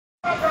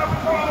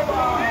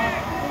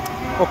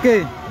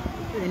Okay,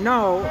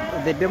 now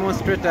the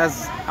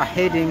demonstrators are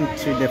heading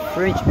to the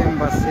French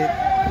embassy.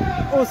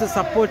 Also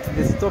support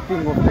the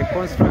stopping of the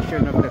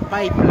construction of the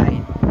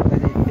pipeline,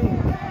 that I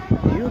think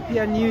the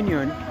European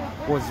Union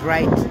was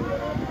right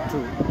to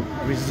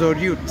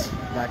resolute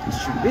that it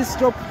should be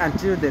stopped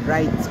until the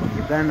rights of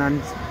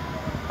Ugandans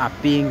are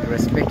being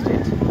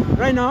respected.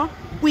 Right now,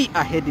 we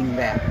are heading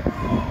there.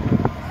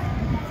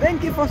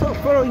 Thank you for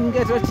following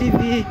Ghetto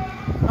TV,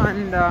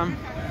 and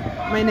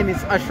my name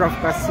is Ashraf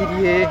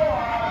Kassirie.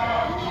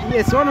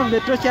 Yes, one of the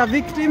torture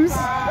victims,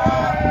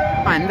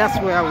 and that's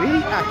where we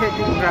are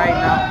heading right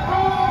now.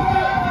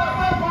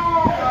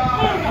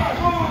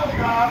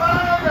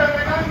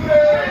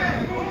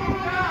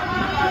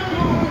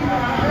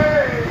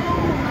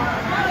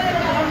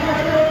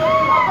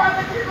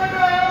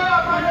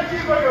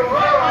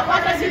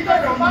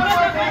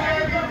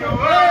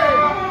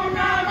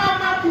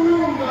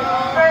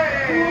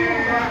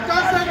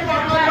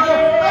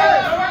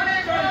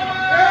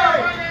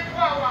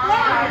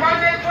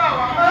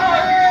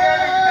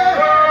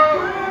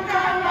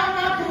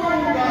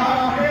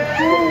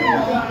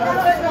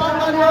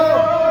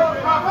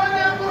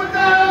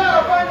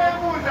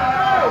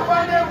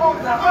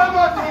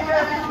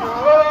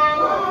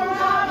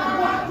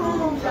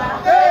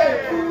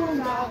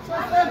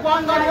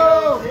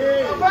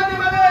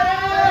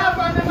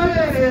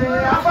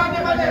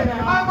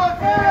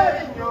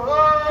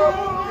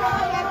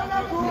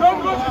 Don't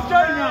go to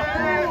China.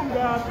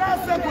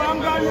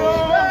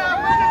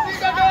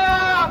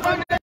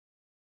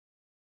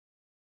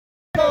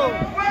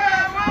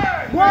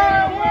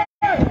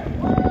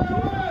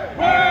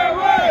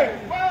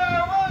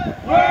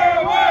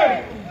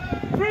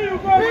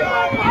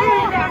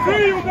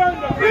 Free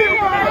Uganda!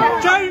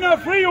 China,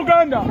 free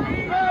Uganda!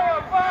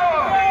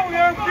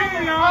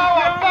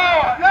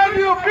 Let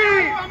you be!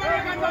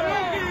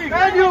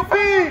 Let you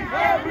be!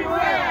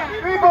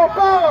 People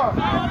power!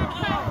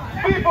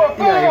 People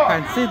power! Yeah, you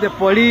can see the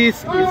police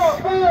is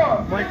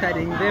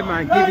monitoring them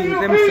and giving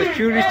them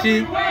security.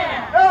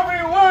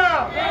 Everywhere!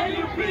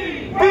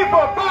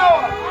 People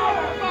power!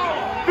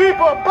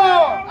 People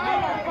power!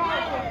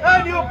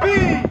 NUP!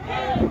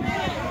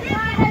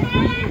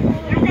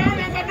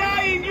 Ugandans are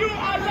dying, you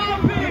are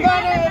laughing!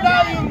 Ugandans are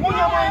dying,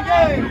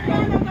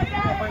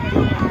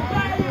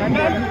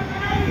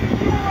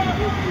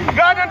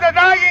 Ugandans are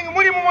dying,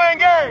 Muri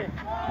Mwenge!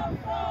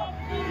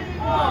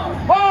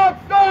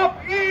 Stop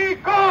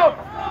ego!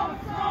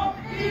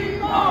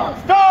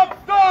 Stop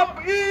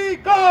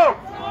ego!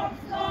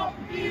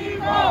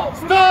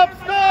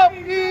 Stop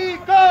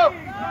ego!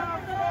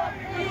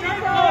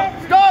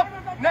 Stop!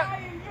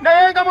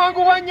 Nayenga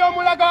mwangu wanyo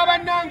mulaga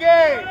wabanange!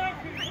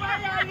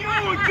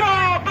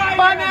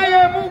 Bana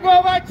ye mugo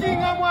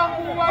wachinga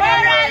mwangu wa.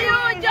 Where are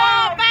you,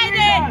 Joe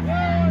Biden?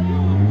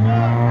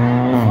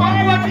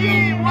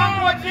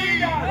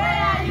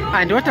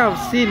 And what I've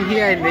seen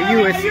here in the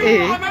USA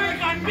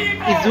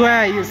is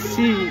where you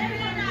see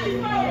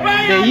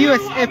the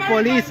USA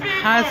police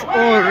has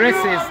all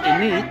races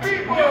in it.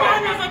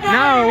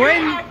 Now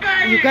when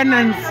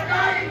Ugandans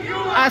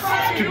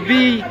asked to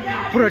be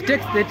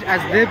protected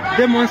as they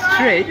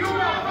demonstrate,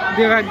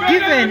 they were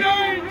given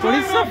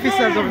police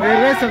officers of the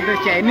rest of the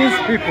Chinese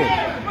people.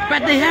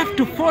 But they have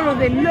to follow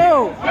the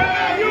law.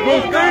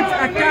 They can't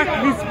attack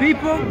these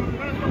people.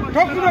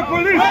 Talk to the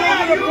police,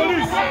 talk to the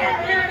police.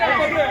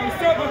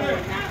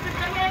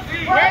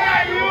 Where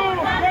are you?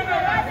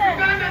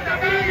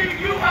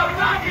 You are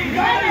fucking. You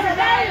are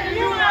lying.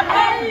 You are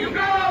lying. You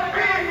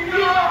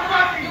are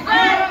fucking. You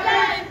are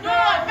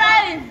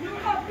lying.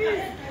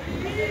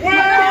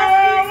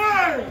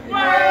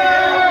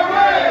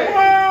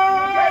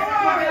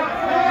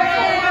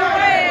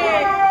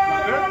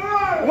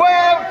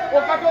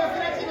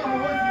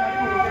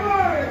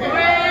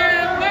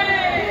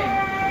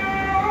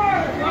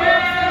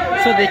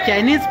 So the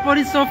Chinese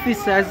police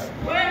officers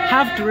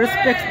have to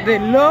respect the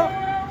law.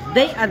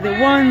 They are the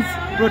ones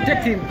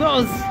protecting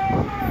those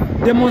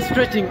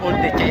demonstrating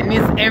on the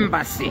Chinese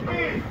embassy.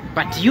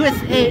 But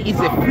USA is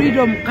a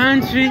freedom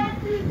country.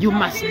 You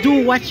must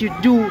do what you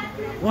do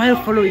while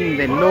following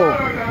the law.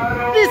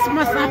 This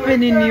must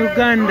happen in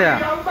Uganda.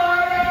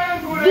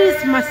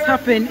 This must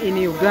happen in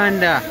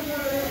Uganda.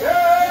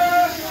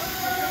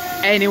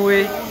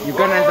 Anyway,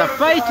 Ugandans are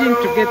fighting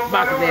to get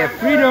back their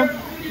freedom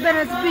that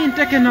has been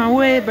taken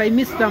away by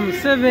Mr.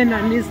 Museveni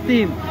and his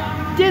team.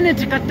 Janet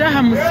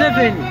Kataha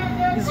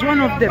Museveni is one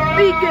of the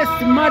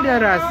biggest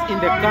murderers in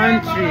the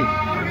country.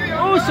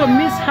 Also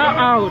miss her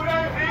out.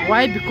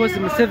 Why? Because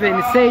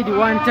Museveni said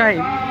one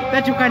time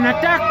that you can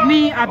attack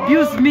me,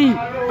 abuse me,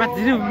 but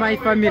leave my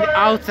family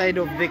outside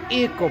of the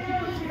ECOP,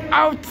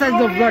 outside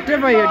of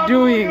whatever you're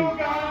doing.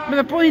 But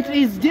the point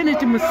is, Janet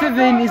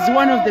Museveni is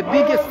one of the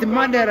biggest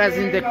murderers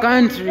in the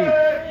country.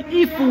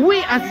 If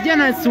we as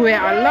journalists were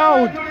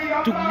allowed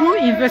to do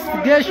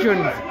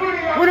investigations,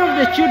 one of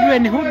the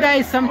children who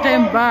died some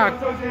time back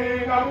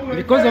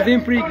because of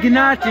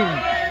impregnating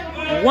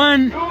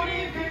one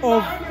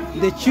of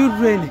the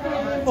children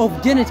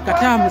of Janet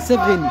Kataha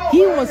Museveni.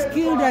 He was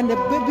killed and the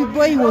baby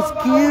boy was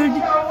killed.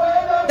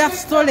 That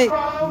story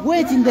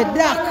went in the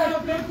dark.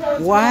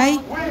 Why?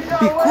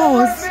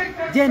 Because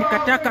Janet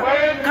Kataha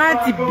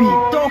can't be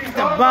talked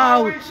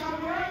about.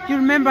 You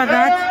remember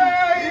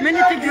that?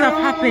 Many things have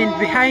happened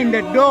behind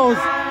the doors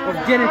of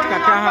Janet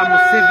Kataha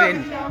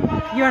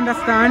Museveni. You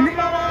understand?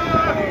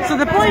 So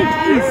the point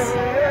is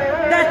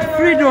that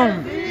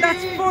freedom, that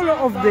follow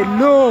of the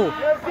law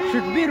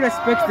should be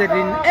respected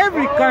in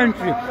every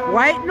country.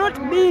 Why?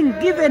 Not being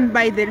given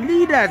by the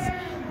leaders,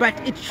 but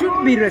it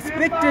should be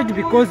respected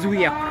because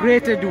we are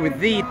created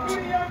with it.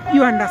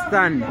 You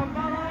understand?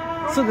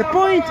 So the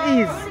point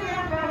is,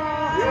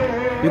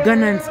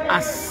 Ugandans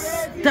are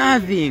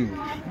starving.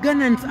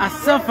 Ugandans are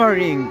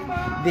suffering.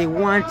 They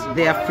want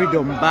their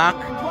freedom back.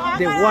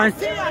 They want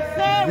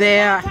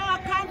their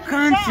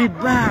country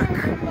back.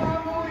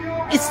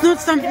 It's not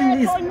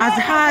something as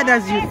hard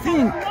as you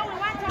think.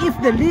 If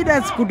the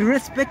leaders could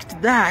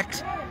respect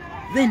that,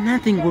 then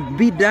nothing would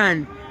be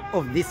done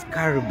of this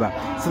caliber.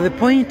 So the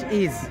point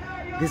is,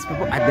 these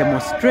people are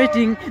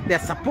demonstrating, they're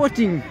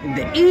supporting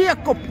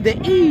the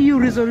EU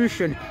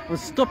resolution on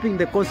stopping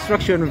the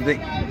construction of the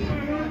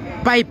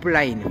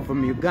pipeline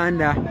from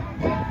Uganda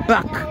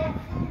back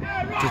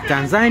to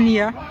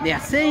Tanzania. They are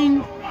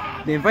saying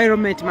the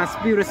environment must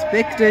be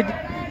respected.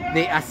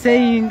 They are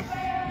saying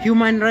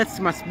human rights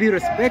must be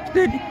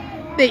respected.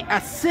 They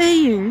are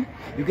saying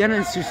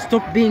Ugandans should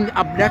stop being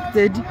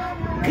abducted,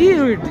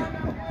 killed.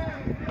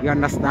 You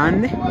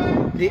understand?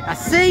 They are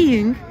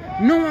saying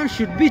no one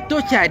should be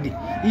tortured.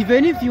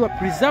 Even if you are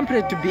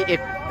presumpted to be a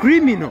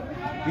criminal,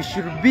 you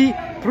should be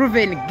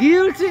proven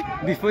guilty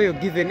before you're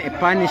given a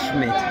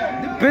punishment.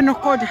 The penal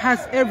code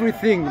has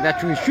everything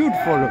that we should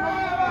follow.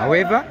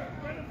 However,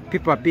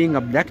 people are being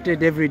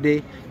abducted every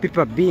day.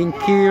 People are being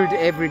killed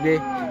every day.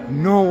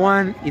 No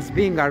one is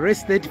being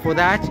arrested for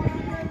that.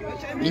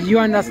 You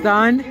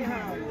understand?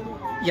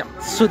 Yeah.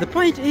 So the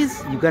point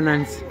is,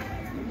 Ugandans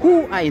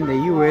who are in the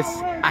US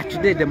are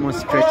today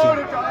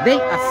demonstrating. They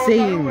are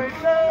saying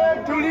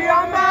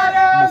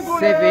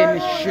Museveni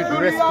should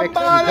respect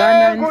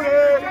Ugandans.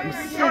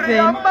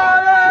 Museveni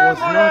was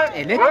not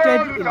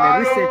elected in the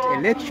recent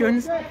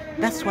elections.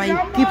 That's why he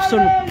keeps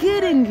on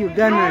killing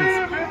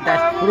Ugandans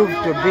that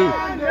proved to be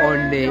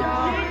on the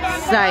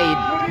side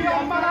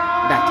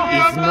that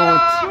is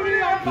not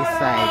his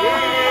side.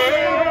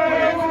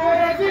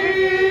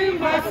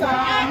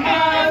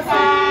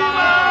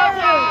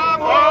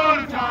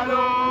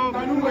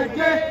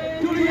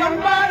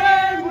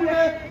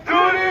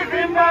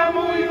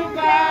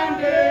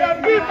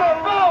 People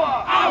power,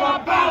 our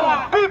power.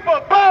 People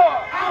power,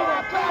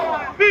 our power.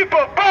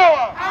 People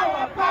power,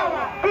 our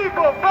power.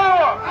 People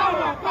power,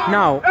 our power.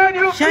 Now,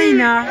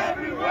 China,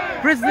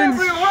 President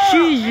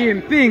Xi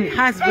Jinping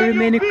has very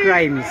many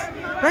crimes.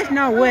 Right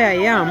now where I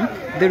am,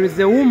 there is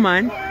a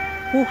woman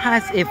who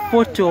has a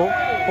photo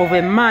of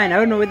a man. I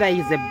don't know whether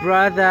he's a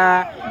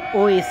brother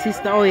or a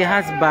sister or a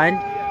husband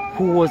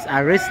who was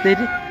arrested,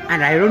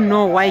 and I don't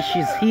know why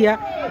she's here,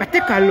 but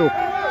take a look.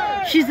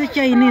 She's a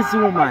Chinese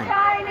woman.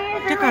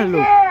 Take a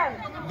look.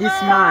 This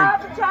man.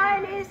 Stop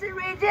Chinese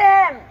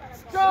regime!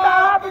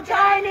 Stop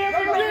Chinese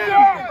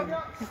regime!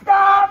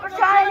 Stop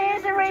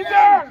Chinese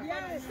regime!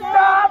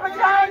 Stop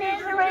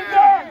Chinese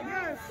regime!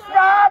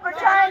 Stop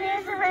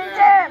Chinese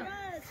regime!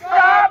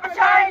 Stop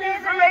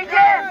Chinese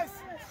regime!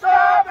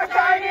 Stop Chinese regime! Stop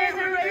Chinese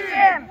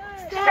regime!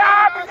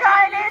 Stop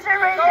Chinese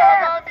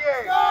regime!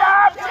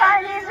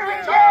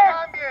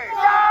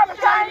 Stop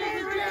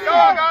Chinese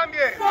regime!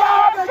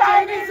 Stop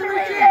Chinese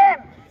regime!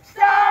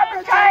 Stop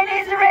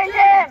Chinese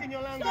regime!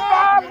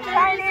 Stop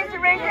Chinese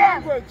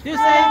regime! You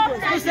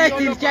say it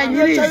in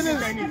Chinese.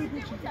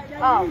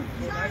 Oh.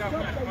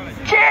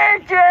 拒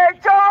绝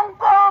中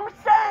共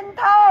渗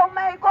透美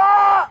国！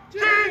拒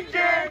绝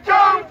中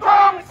共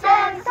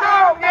渗透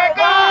美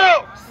国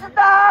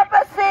 ！Stop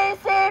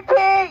CCP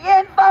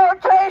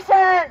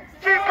infiltration!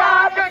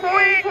 Stop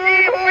CCP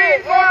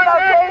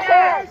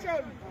infiltration!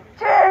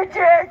 拒绝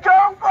中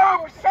共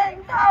渗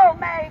透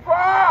美国！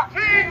拒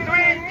绝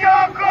中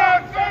共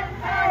渗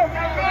透美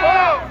国！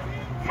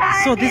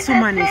 So this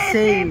woman is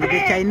saying the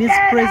Chinese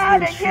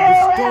president should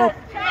stop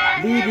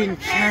leading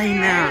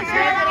China.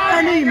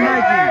 Can you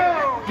imagine?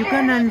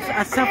 Ugandans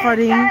are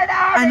suffering,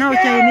 and now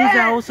Chinese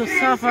are also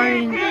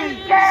suffering. So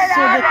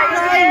the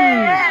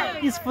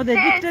crying is for the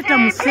dictator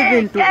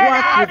Museveni to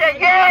work with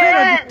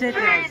fellow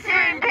dictators.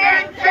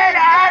 Get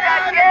out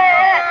of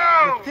here!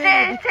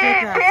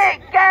 CCP,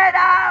 get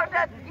out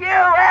of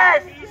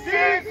US!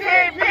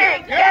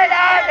 CCP, get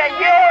out of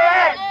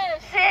US!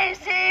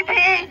 CCP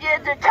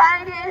is the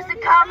Chinese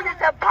Communist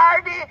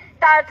Party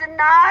that's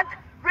not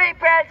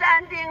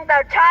representing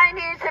the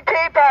Chinese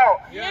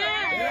people.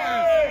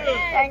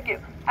 Yes. Thank you.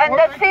 And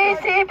the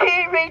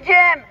CCP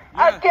regime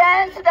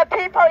against the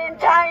people in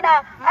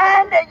China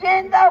and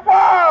in the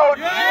world.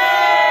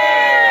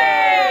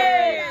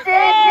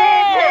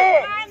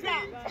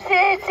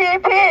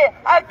 CCP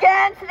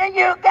against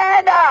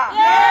Uganda.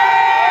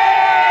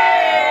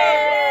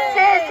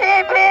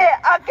 CCP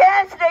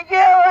against the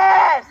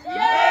US.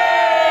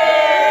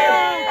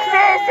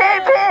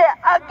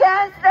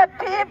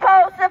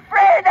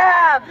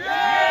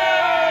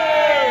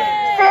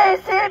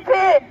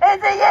 is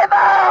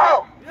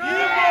evil!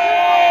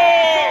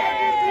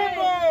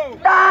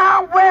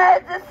 Down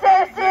with the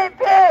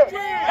CCP!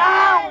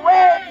 Down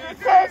with the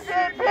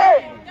CCP!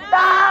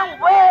 Down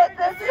with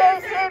the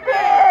CCP!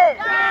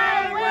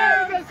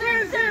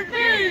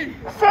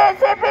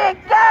 CCP,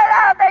 get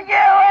out of the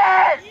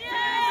US!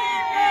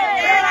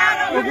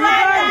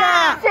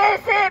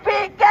 CCP,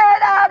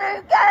 get out of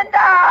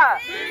Uganda!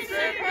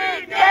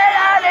 CCP, get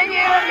out of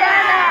Uganda!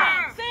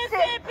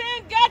 CCP,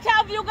 get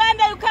out of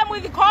Uganda, you came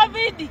with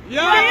COVID. Get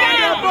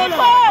out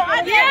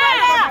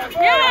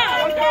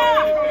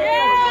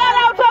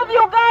of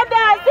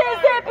Uganda!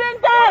 CCP,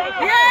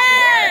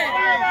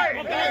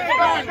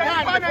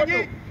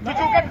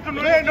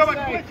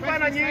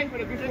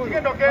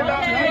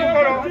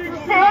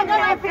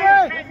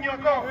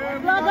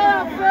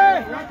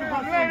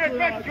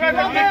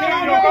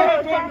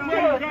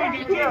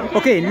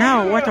 Okay,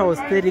 now what I was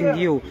telling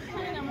you,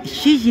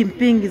 Xi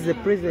Jinping is the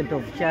president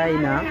of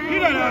China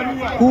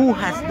who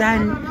has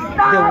done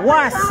the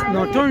worst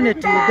not only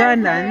to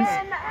Ugandans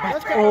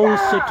but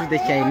also to the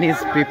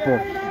Chinese people.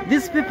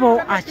 These people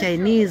are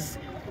Chinese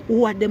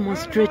who are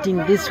demonstrating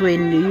this way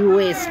in the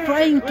US,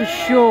 trying to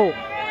show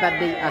that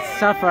they are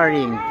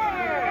suffering.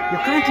 You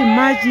can't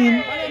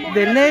imagine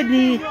the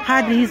lady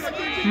had his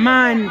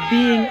man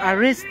being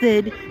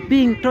arrested,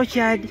 being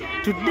tortured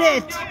to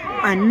death,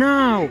 and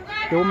now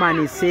the woman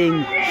is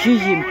saying Xi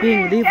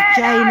Jinping leave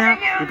China.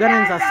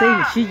 Ugandans are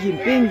saying Xi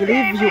Jinping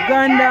leave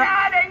Uganda.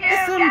 The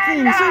same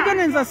thing. So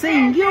Ugandans are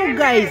saying, you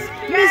guys,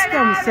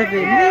 Mr.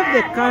 Museveni, leave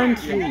the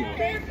country.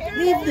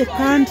 Leave the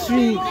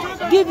country.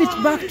 Give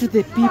it back to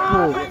the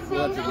people.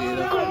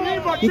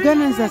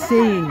 Ugandans are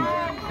saying,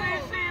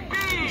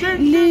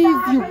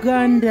 leave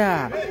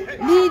Uganda.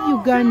 Leave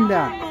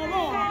Uganda.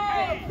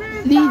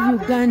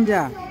 Leave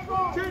Uganda.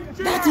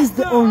 That is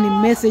the only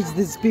message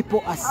these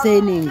people are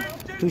sending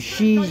to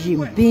Xi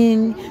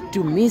Jinping,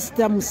 to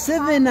Mr.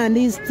 Museveni and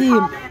his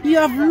team. You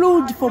have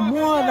ruled for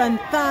more than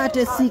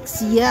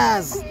 36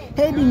 years,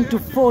 heading to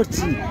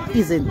 40.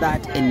 Isn't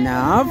that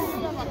enough?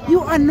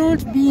 You are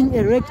not being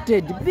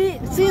elected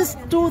since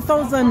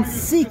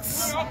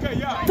 2006.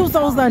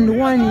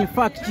 2001, in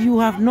fact, you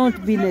have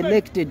not been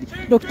elected.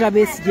 Dr.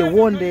 Besigye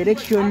won the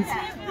elections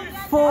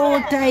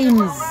 4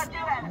 times.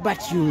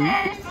 But you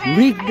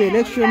rigged the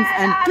elections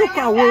and took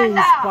away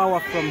his power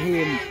from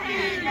him.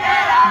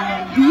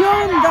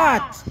 Beyond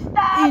that,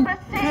 in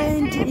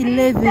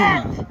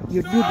 2011,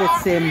 you did the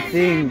same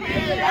thing.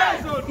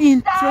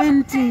 In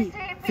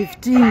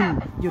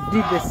 2015, you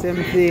did the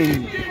same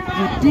thing.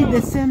 You did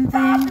the same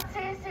thing.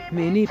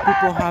 Many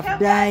people have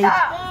died.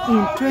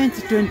 In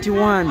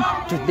 2021,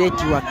 to date,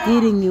 you are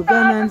killing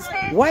Ugandans.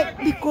 Why?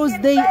 Because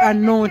they are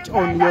not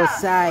on your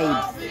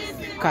side.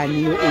 Can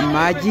you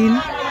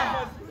imagine?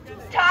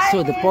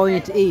 So the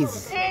point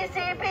is,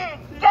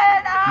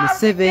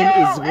 Museveni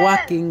is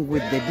working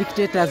with the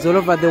dictators all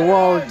over the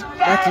world.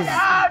 That is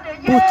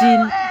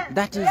Putin,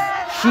 that is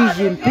Xi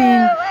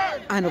Jinping,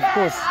 and of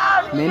course,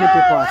 many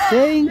people are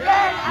saying,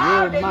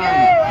 yo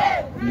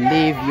man,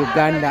 leave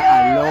Uganda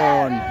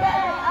alone.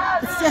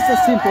 It's just a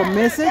simple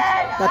message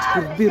that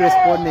could be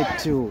responded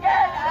to.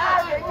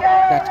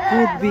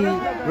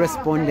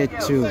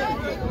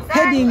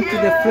 Heading to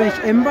the French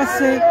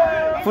embassy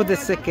for the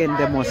second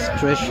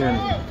demonstration.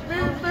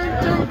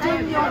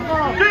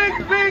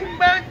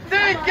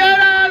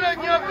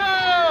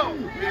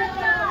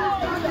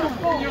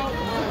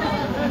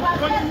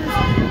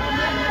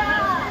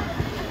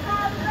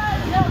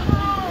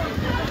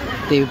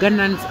 The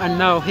Ugandans are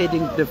now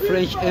heading to the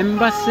French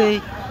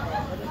embassy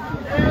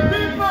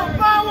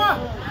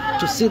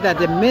to see that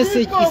the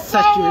message is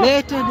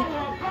circulated.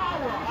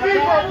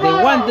 They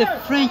want the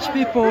French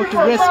people to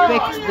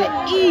respect the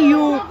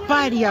EU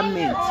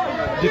Parliament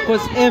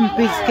because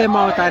MPs came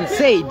out and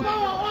said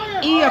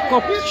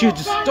EACOP should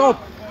stop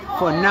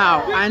for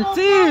now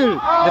until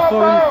the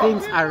foreign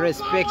things are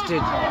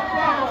respected.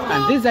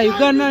 And these are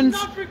Ugandans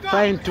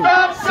trying to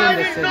send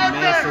the same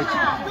message.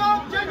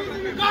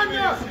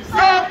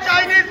 Stop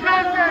Chinese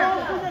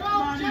nonsense!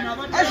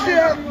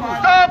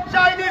 Stop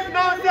Chinese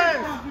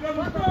nonsense!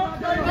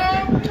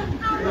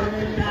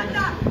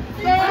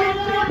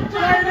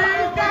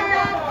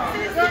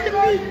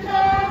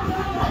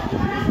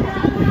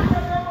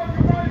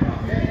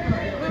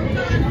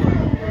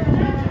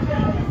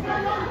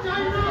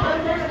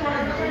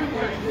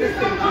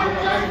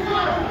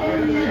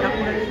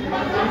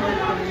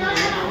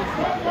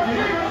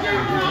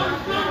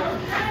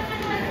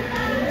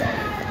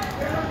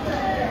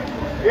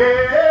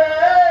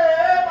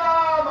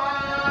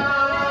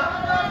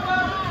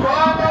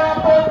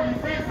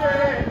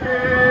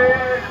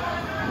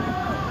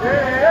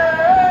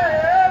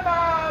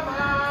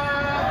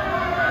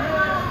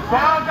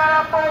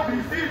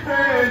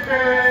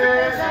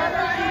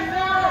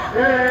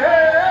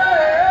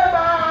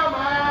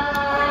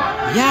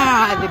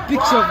 Yeah, the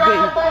picture of the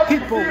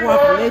people who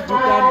have led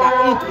Uganda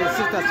into the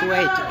status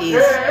where it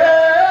is.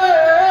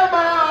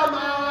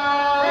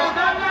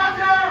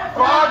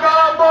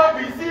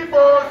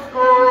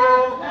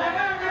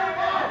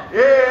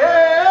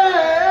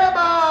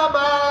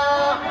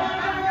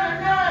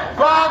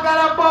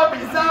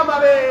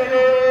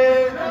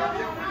 mabere.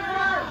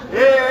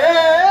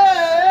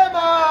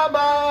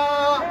 Mama.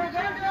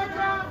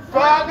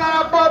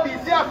 Twagala Bobby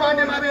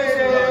siafane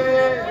mabere.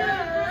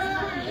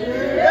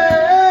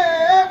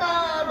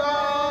 Mama.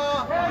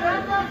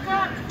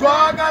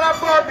 Twagala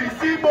Bobby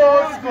si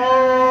Bosco.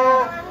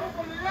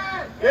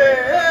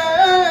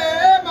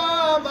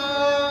 Mama.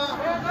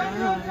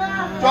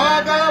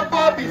 Twagala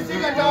Bobby si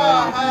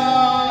Gataha.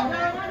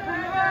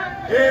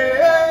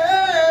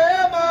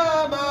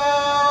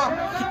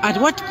 And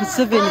what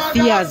Museveni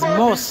fears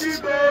most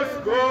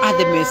are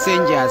the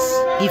messengers.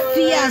 He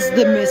fears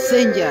the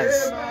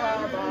messengers.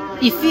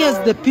 He fears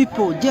the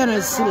people,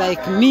 journalists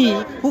like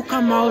me, who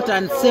come out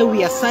and say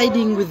we are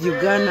siding with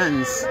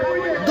Ugandans.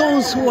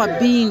 Those who are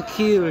being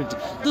killed,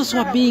 those who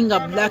are being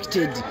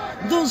abducted,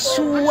 those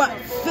who are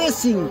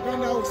facing.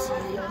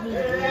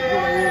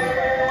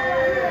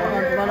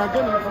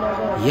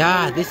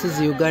 Yeah, this is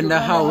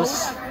Uganda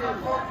House.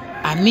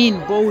 I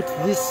mean, bought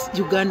this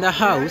Uganda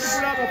House.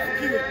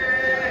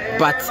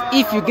 But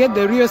if you get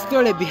the real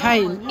story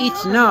behind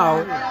it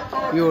now,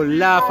 you'll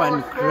laugh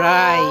and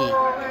cry.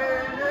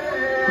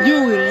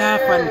 You will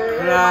laugh and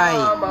cry.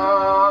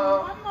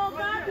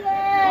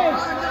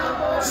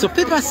 So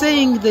people are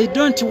saying they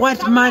don't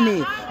want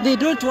money. They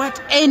don't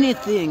want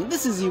anything.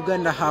 This is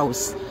Uganda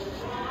House.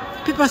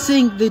 People are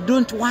saying they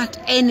don't want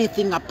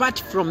anything apart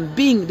from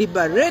being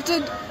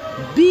liberated,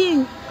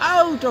 being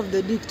out of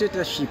the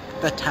dictatorship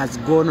that has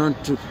gone on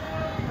to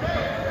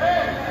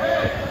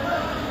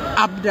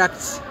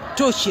abduct,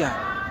 torture,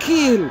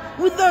 kill,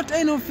 without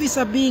any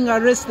officer being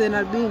arrested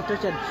and being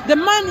tortured. The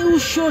man who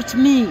shot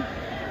me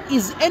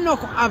is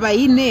Enoch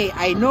Abaine.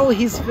 I know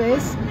his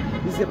face.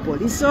 He's a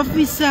police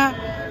officer.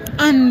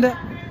 And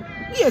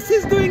yes,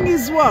 he's doing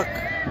his work.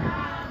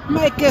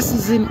 My case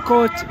is in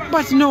court,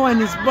 but no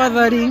one is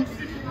bothering.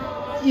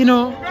 You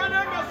know,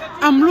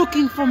 I'm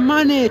looking for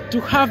money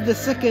to have the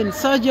second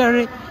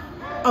surgery.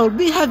 I'll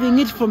be having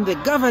it from the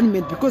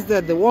government because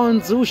they're the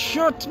ones who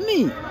shot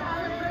me.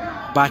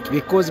 But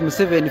because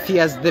Museveni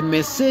fears the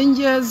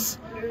messengers,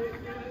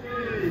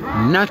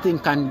 nothing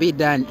can be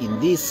done in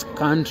this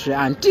country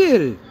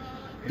until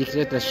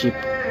dictatorship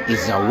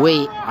is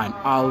away and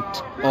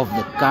out of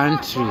the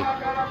country.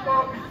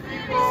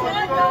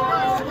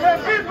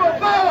 People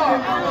power!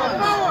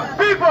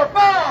 People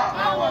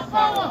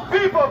power!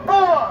 People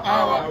power!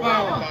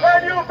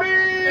 Can you be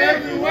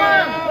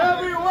everywhere?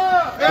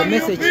 The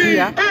message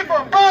here: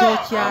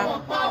 torture,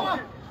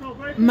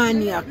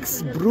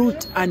 maniacs,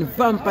 brute and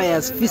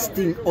vampires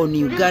feasting on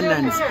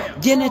Ugandans.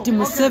 Janet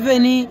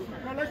Museveni,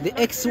 the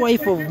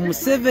ex-wife of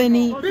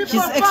Museveni,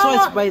 she's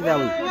ex-wife by the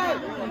way.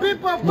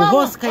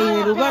 Muhoska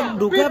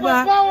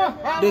Lugaba,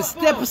 the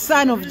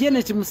stepson of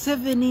Janet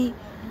Museveni,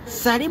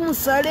 Salimu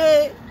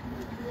Saleh,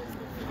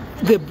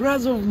 the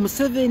brother of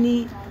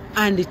Museveni,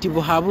 and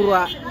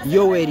Tibuhaburwa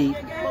Yoweri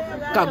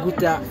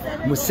Kaguta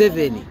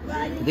Museveni.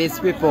 These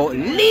people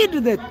lead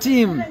the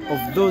team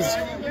of those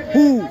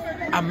who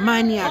are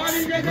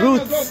maniacs,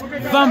 brutes,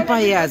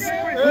 vampires,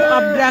 who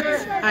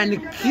abduct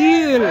and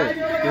kill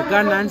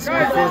Ugandans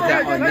before they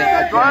are on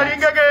their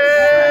opponents.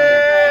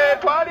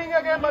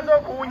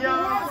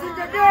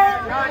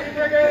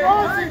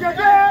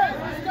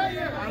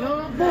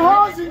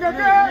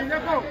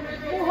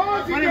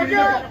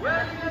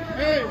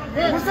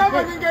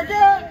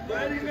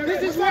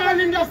 This is why I'm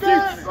in the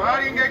streets.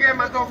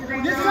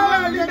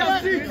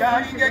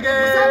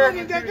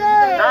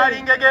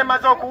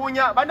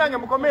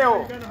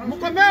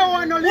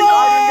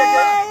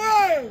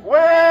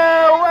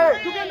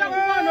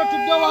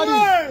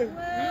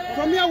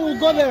 From here we'll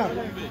go there.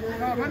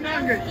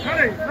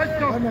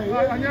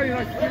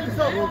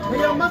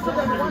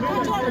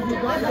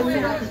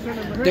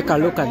 Take a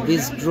look at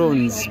these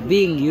drones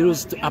being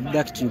used to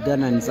abduct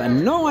Ugandans,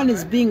 and no one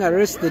is being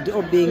arrested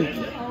or being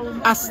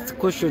asked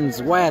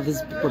questions. Why are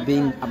these people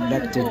being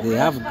abducted? They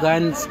have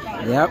guns,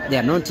 they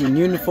are not in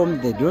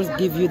uniform, they don't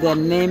give you their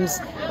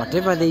names.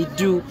 Whatever they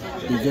do,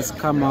 they just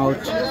come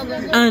out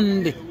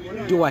and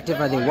do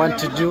whatever they want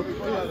to do.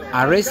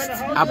 Arrest,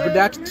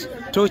 abduct,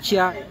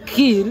 torture,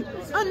 kill,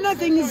 and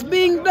nothing is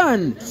being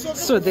done.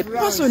 So the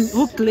person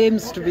who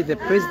claims to be the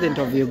president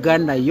of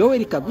Uganda,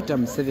 Yoweri Kaguta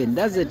Museveni,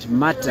 doesn't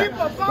matter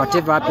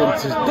whatever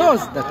happens to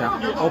those that are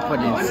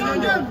opponents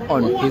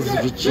on his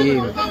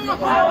regime.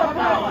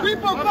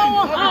 People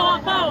power! Our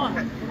power!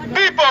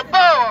 People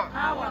power!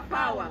 Our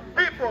power!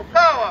 People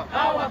power!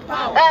 Our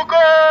power!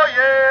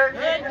 Mugoye!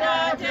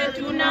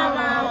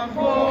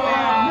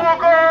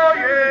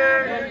 Mugoye!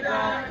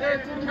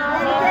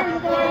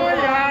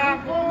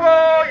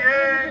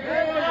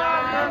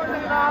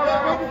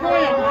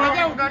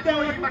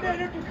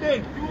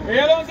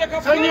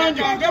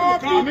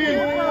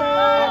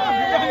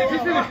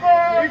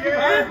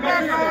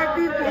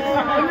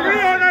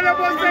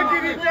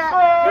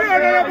 Free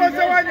Honorable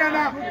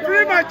Sawanyana.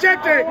 Free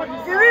Machete.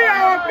 Free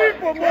our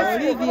people,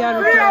 Moses.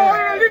 Free our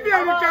Olivia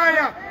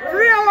Lutaya.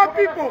 Free our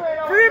people.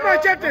 Free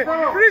Machete.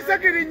 Free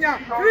Sekirinya.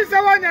 Free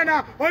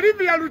Sawanyana.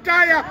 Olivia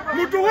Lutaya.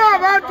 Mutuwa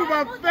Bantu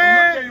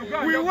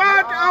Bafe. We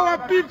want our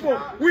people.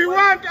 We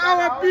want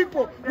our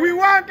people. We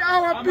want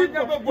our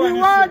people. We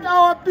want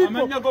our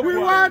people. We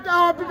want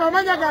our people.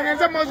 Manya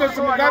kangenza Moses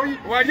Mugabi.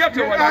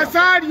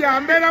 Asali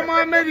ya mbele mu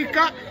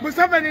Amerika.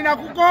 Museveni na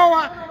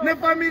kukowa ne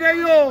familia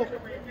yo.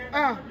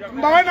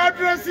 Mbawana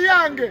address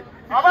yange.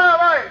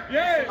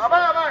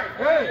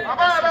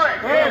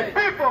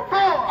 People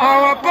power.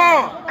 Our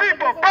power.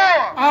 People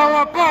power.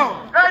 Our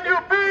power. Can you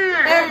be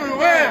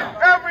Everywhere.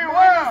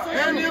 everywhere?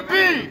 Can you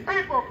be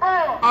People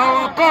power.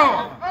 our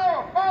power?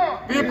 Our power.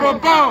 People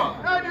power.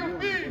 Can you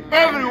be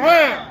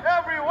Everywhere.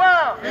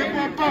 everywhere?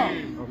 People power.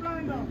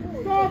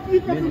 Stop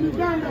hiccup in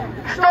Uganda.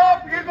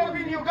 Stop hiccup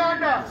in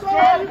Uganda.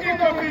 Stop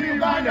hiccup in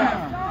Uganda.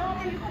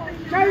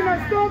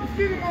 China, stop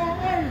stealing our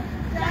oil.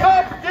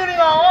 Stop stealing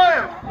our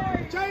oil.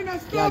 China,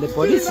 stop Yeah, the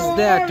police stealing is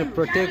there our to oil.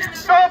 protect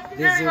Stop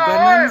these stealing our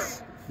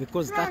Ugandans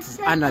because that is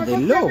under the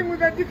law.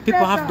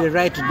 People have the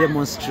right to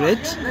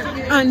demonstrate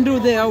and do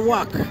their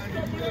work.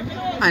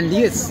 And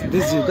yes,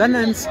 these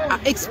Ugandans are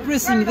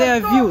expressing their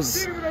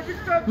views.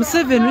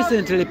 Museveni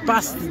recently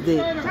passed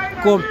the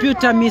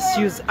Computer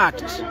Misuse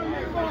Act,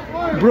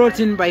 brought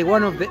in by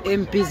one of the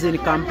MPs in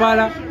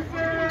Kampala.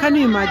 Can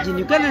you imagine?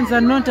 Ugandans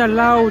are not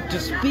allowed to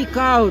speak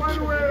out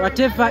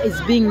whatever is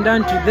being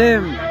done to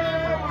them.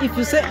 If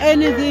you say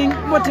anything,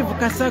 what if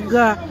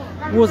Kasaga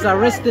was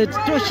arrested,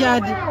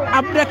 tortured,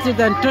 abducted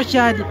and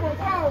tortured?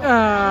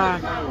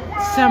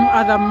 Some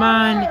other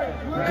man,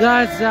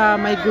 Gaza,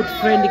 my good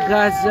friend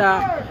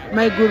Gaza,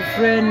 my good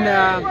friend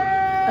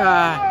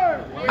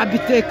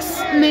Abitex,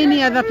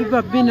 many other people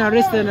have been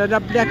arrested and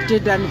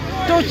abducted and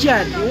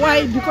tortured.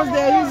 Why? Because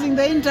they are using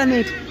the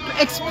internet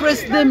to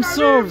express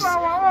themselves.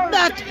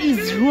 That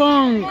is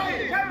wrong.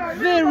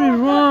 Very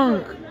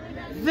wrong.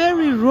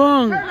 Very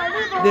wrong.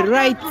 The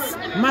rights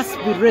must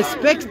be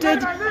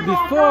respected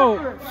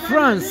before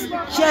France,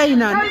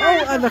 China and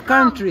all other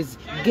countries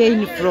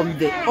gain from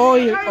the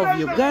oil of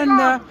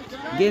Uganda,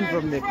 gain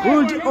from the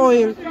crude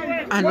oil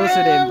and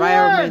also the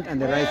environment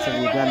and the rights of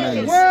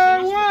Ugandans.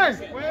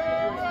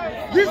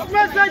 This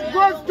message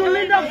goes to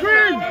Linda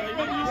Green.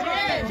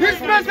 This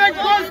message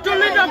goes to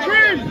Linda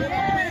Green.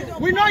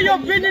 We know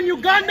you've been in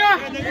Uganda.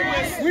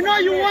 We know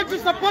you want to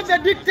support the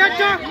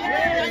dictator.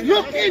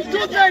 Look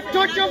into the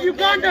torture of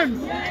Ugandans.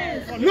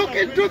 Look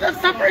into the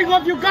suffering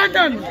of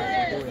Ugandans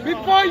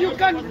before you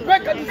can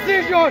make a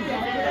decision.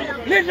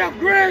 Linda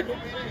Green,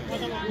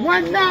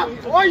 Mwana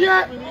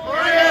Oye,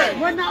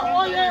 Mwana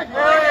Oye,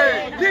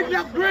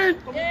 Linda Green,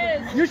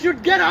 you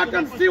should get out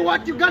and see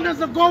what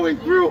Ugandans are going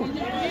through.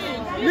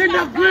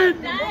 Linda Green.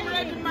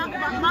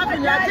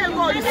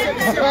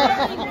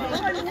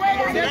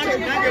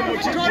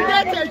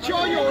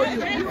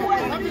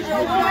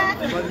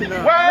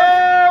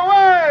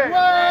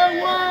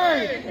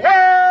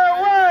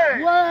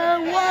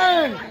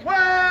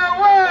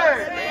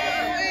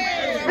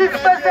 This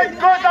message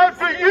goes out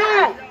to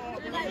you.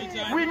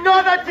 We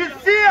know that you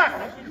see us.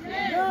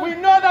 We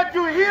know that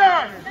you hear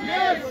us.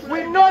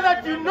 We know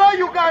that you know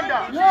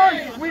Uganda.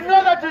 We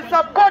know that you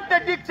support the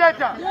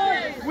dictator.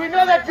 We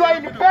know that you are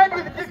in bed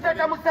with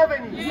dictator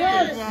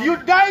Museveni. You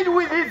died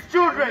with his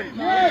children.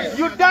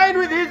 You died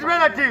with his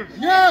relatives.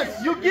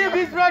 You give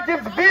his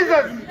relatives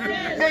visas.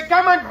 They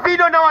come and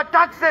feed on our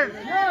taxes.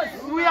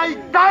 We are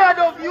tired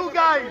of you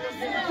guys.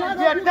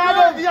 We are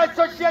tired of you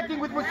associating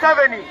with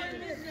Museveni.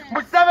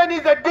 Museveni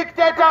is a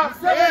dictator.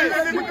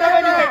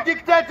 Museveni is a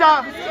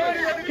dictator.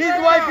 His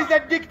wife is a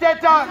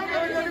dictator.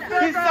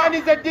 His son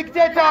is a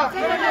dictator.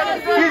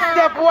 His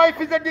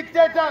step-wife is a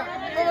dictator.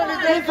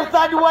 His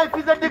third wife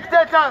is a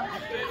dictator.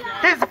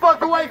 His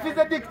fourth wife is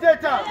a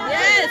dictator.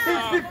 His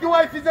fifth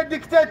wife is a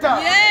dictator.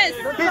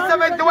 His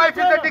seventh wife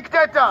is a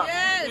dictator.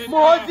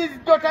 Moses'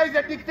 daughter is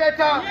a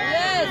dictator.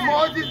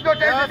 Moses'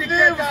 daughter is a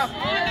dictator.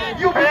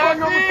 You people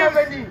know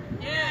Museveni.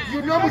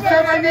 You know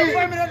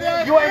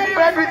Museveni. You are in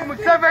bed with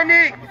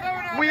Museveni.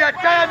 We are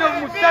tired of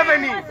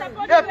Museveni.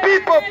 The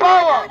people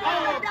power.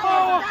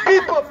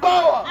 People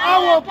power.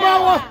 Our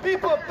power.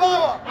 People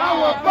power.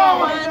 Our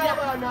power.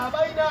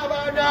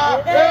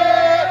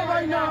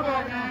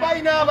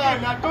 Bana,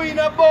 Bana,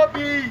 tuina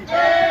Bobby.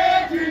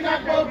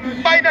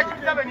 Bana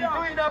Museveni,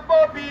 tuina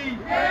Bobby.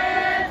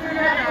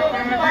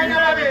 Bana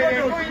Mabere,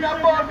 tuina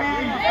Bobby.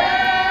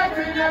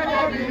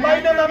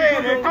 Bana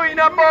Mabere,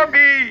 tuina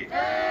Bobby.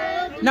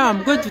 Now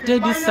I'm going to tell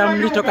you some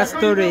little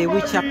story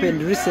which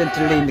happened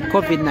recently in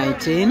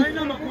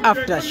COVID-19.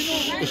 After a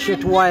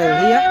short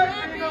while here,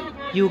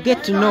 you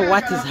get to know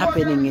what is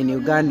happening in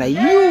Uganda.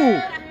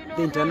 You,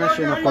 the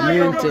international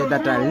community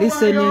that are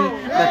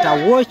listening, that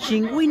are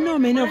watching, we know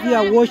many of you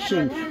are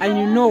watching and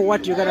you know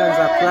what Ugandans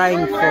are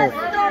crying for.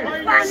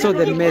 So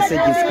the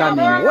message is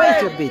coming.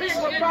 Wait a bit.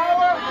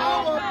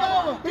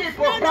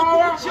 People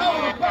power.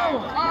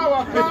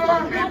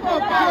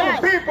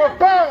 People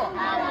power.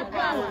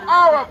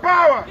 Our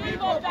power.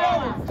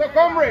 So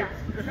comrades,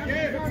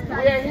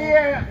 We are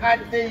here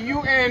at the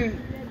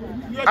UN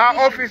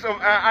office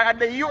of at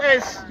the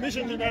U.S.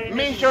 mission to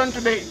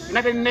the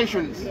United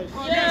Nations.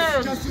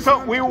 Yes.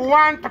 So we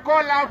want to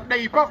call out the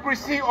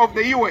hypocrisy of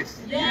the U.S.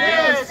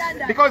 Yes.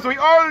 Because we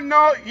all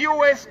know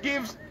U.S.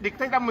 gives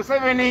dictator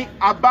Museveni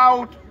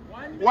about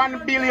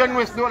 $1 billion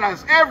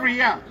every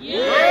year.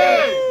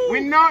 Yes.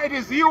 We know it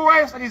is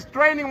U.S. that is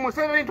training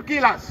Museveni to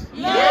kill us.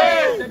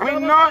 Yes. We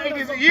know it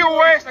is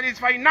U.S. that is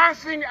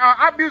financing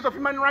our abuse of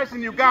human rights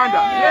in Uganda.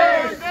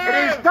 Yes. It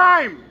is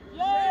time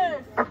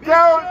to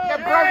tell the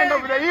president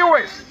of the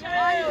U.S.,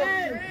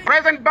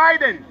 President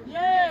Biden,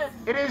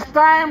 it is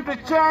time to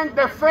change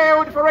the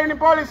failed foreign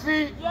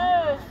policy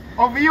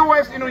of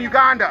U.S. in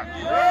Uganda.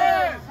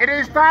 It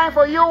is time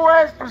for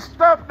U.S. to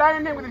stop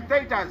dining with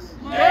dictators.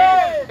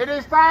 It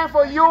is time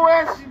for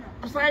U.S.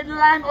 to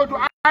sideline or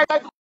to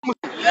isolate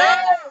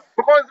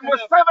because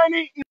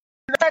Museveni is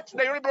the threat to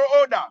the liberal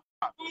order.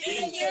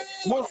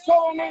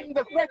 Museveni is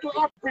a threat to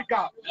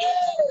Africa.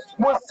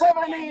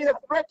 Museveni is a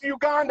threat to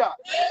Uganda.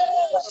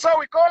 So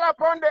we call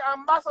upon the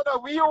ambassador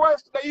of the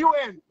U.S. to the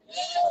UN.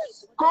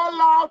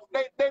 Call out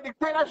the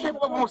dictatorship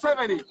of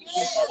Museveni.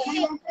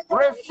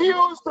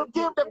 Refuse to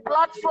give the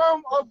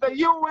platform of the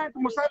UN to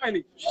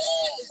Museveni.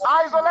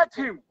 Isolate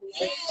him.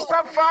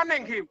 Stop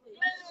funding him.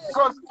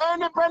 Because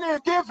any penny you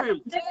give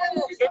him,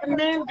 it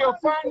means you're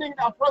funding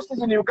a process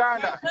in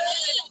Uganda.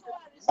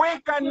 We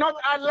cannot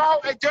allow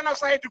a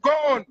genocide to go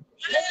on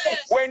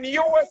when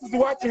U.S. is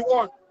watching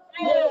on.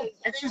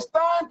 It is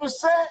time to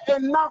say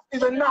enough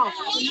is enough.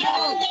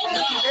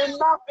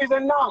 Enough is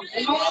enough.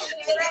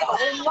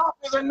 Enough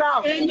is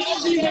enough. Enough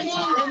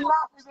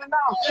is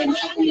enough.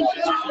 Enough is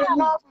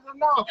enough.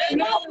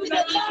 Enough is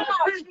enough.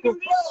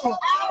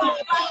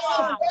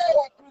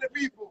 The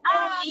people.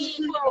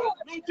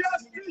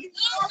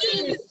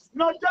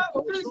 No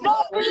justice. No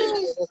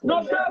peace. No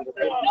justice.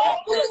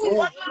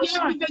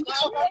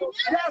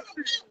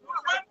 Justice.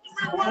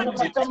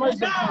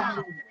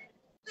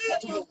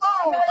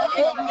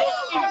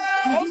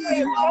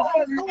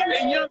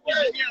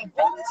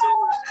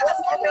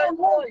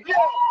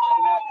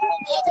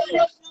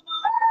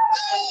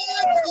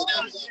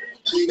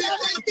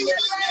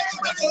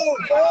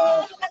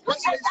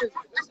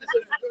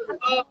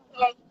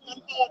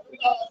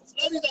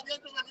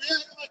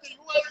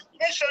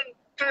 Mission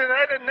to the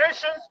United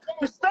Nations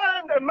to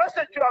send a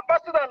message to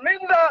Ambassador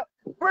Linda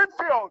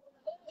Greenfield.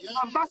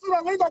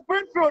 Ambassador Linda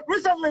Greenfield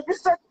recently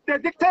visited the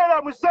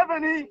dictator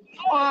Museveni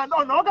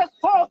on August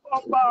 4th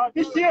of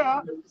this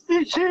year.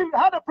 She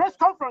had a press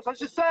conference and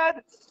she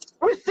said,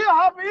 we still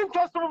have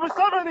interest in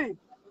Museveni,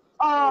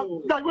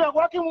 that we are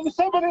working with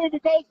Museveni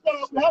because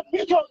we have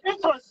mutual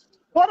interests.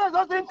 What are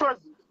those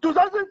interests? Do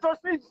those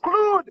interests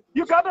include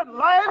Ugandan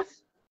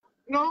lives?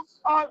 You know,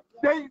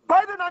 the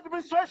Biden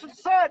administration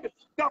said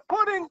they're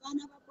putting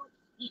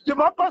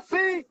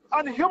democracy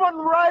and human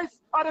rights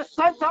at the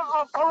center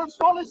of foreign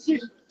policy.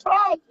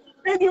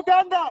 In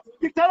Uganda,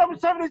 dictator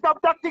Museveni is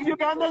abducting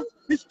Ugandans,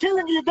 he's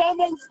killing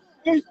Ugandans,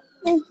 he's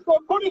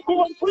putting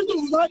people in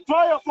prison without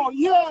trial for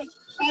years.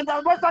 And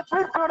Ambassador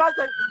Greenfield has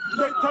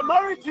the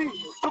temerity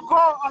to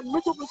go and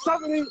meet with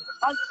Museveni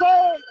and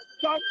say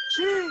that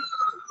she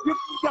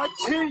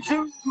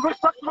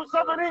respects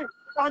Museveni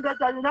and that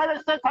the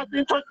United States has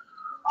interest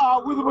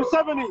with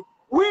Museveni.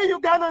 We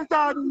Ugandans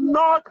are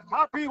not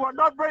happy, we're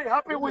not very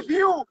happy with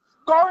you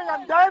going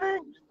and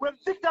dining with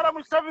dictator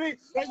Museveni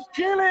and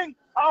killing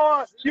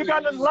our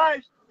Ugandan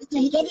lives.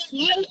 Ugandan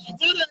lives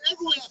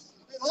everywhere.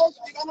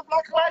 Uganda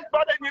Black Lives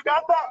Matter in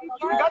Uganda,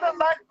 Uganda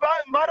Lives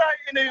Matter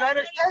in the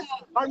United States,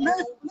 and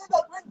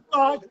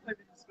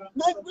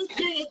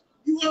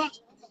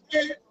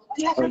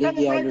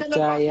Olivia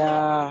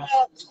Lutaya,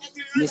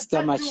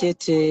 Mr.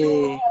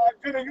 Machete,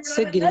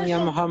 Segirinya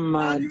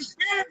Muhammad,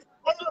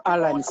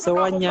 Alan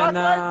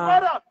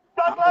Sawanyana,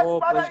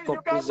 all political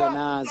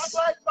prisoners.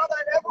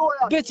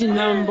 Betty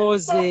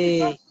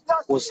Namboze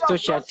was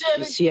tortured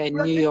here in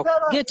New York,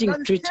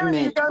 getting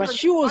treatment, but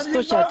she was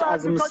tortured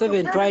as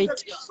Museveni tried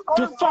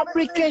to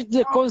fabricate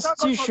the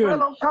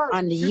constitution.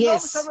 And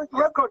yes,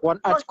 one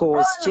article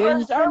was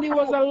changed and he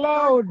was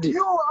allowed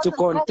to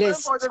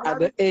contest at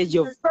the age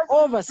of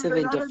over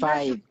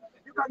 75.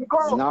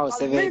 Now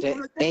 78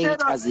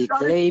 as he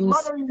claims.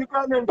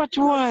 But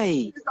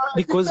why?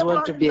 Because we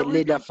want to be a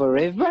leader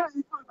forever?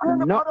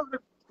 No.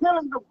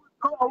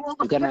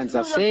 Ugandans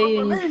are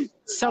saying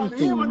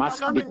something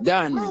must be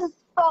done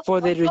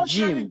for the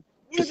regime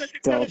to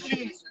stop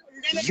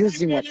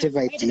using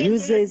whatever it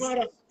uses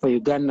for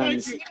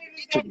Ugandans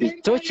to be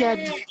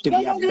tortured, to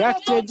be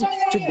abducted,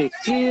 to be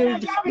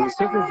killed, the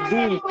resources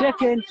being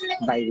taken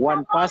by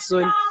one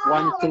person,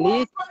 one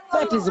clique.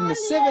 That is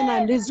Museveni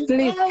and his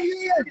clique.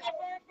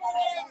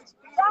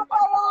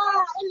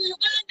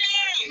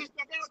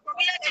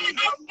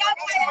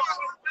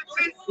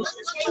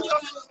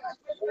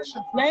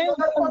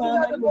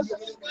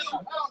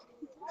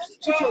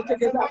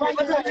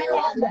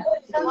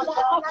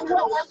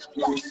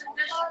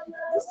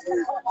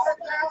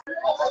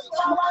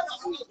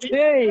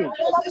 Hey.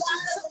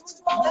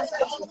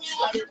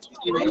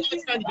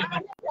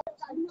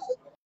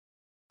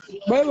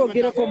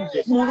 Bayogerako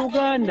mu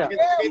Luganda.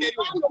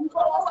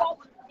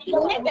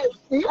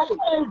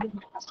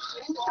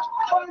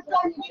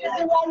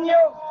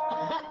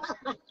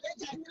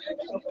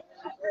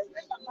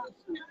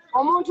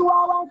 Omuntu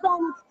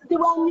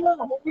wawansanyusibwa nnyo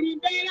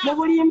mu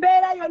buli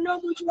mbeera yonna.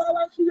 Omuntu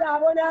wawansi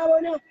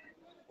yabonaabona.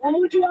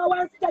 Omuntu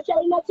wawansi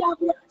takyalina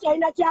kyakulya,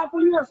 takyalina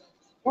kyakunywa.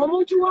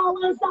 Omuntu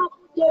wawansi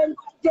afudde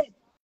endwadde.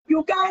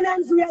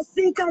 Ugandans, we are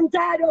sick and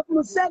tired of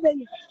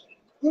Museveni.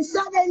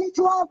 Museveni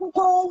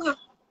twakukoowa,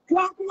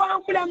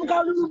 twakuwangula mu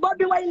kalulu.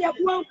 Bobi Wine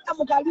yakuwangula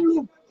mu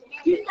kalulu.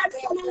 His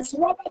Excellency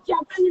Robert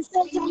Kyagulanyi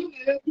Ssentamu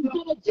is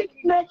the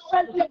legitimate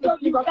president of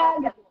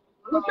Uganda.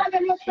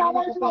 Museveni ossa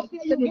abantu baffe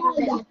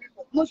Uganda.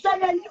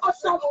 Museveni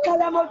ossa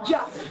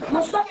Kalamoja.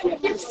 Museveni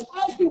keeps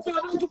asking for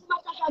abantu ku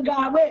mataka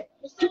gaabwe.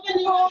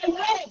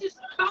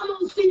 Come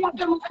and see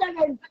after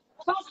Museveni.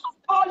 First of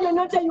all, you're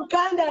not a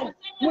Ugandan.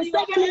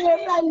 Museveni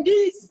is like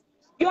this.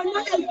 You're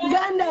not a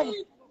Ugandan.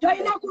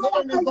 You're not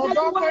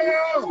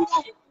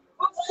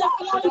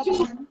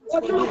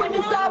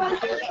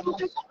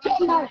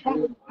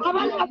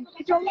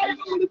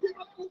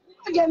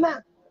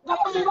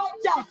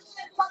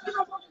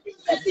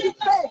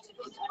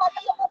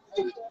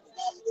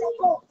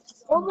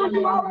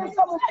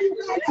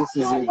This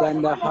is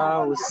Uganda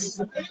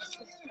House.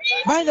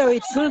 By the way,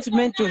 it's not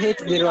meant to hate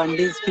the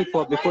Rwandese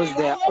people because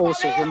they are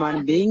also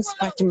human beings,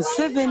 but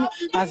Museveni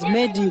has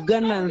made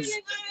Ugandans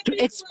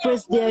to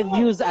express their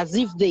views as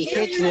if they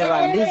hate the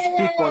Rwandese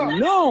people.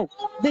 No,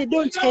 they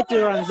don't hate the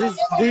Rwandese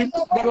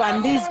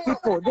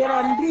people. The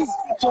Rwandese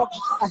people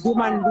are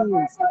human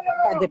beings.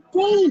 But the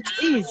point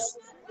is,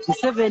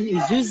 Museveni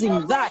is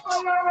using that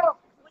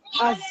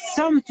as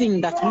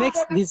something that makes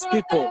these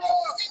people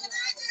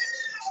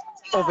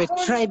of a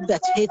tribe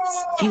that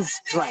hates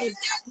his tribe.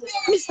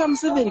 Mr.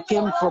 Museveni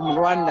came from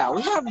Rwanda.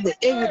 We have the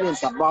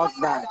evidence about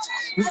that.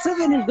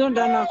 Museveni is not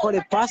an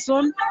Ankole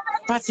person,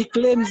 but he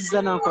claims he's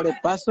an Ankole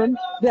person.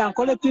 The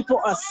Ankole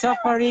people are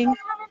suffering.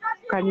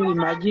 Can you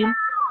imagine?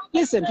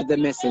 Listen to the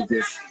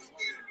messages.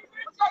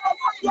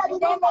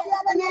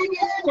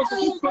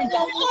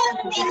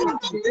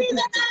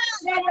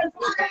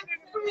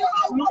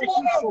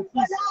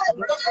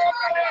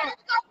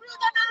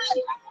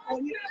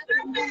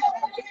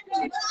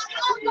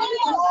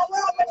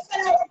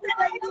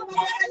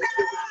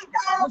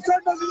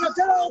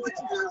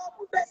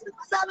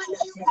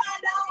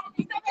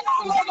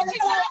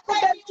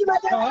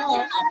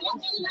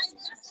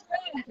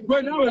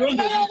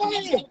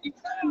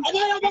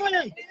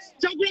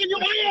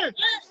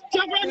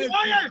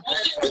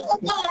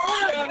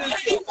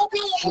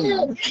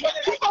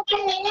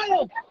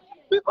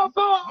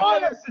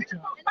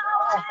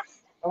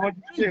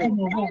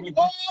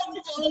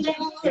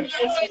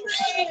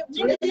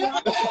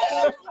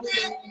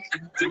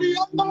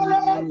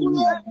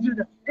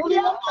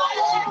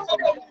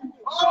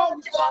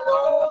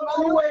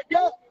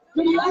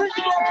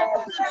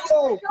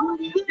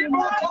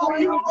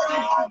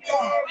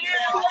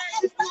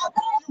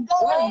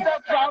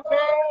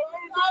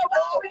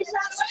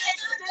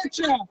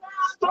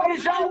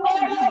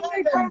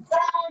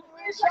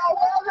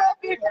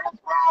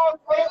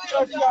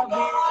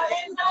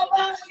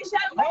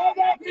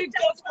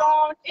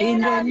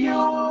 In the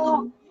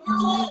new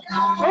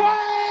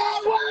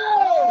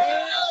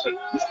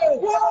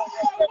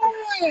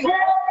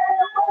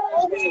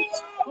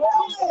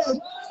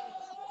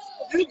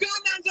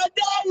Ugandans are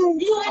dying.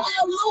 You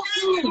are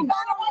losing.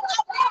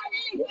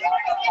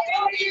 Ugandans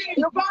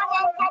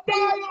are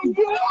dying.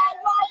 You are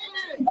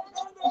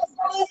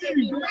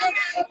losing.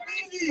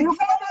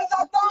 Ugandans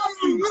are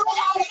dying. You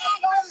are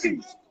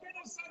losing.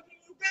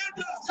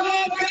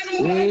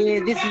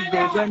 This is the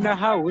Uganda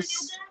House.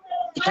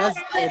 It has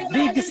a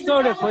big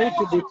story for it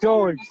to be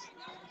told.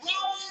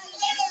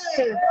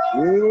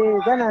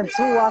 Ugandans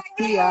who work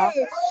here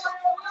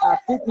are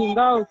sitting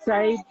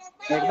outside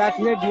like that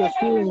lady you're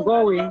seeing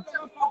going.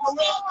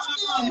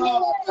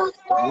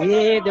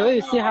 The way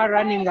you see her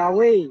running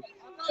away.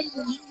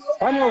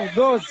 One of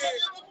those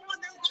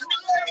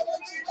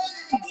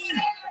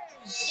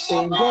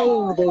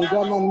enjoying the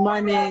Ugandan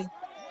money.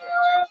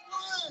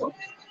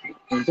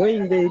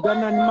 Enjoying the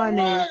Ugandan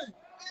money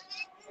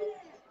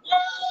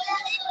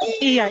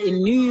here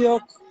in New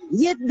York,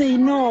 yet they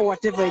know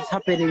whatever is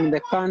happening in the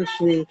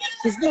country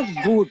is not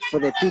good for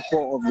the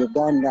people of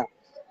Uganda.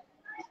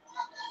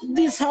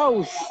 This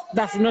house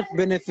does not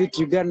benefit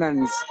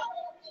Ugandans,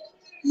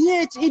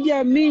 yet Idi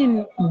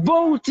Amin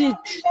bought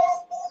it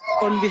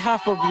on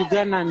behalf of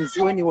Ugandans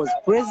when he was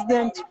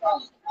president,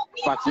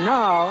 but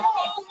now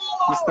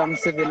Mr.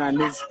 Museveni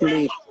and his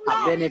clique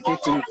are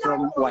benefiting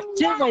from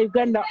whatever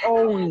Uganda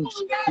owned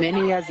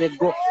many years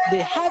ago.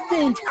 They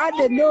haven't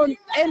added on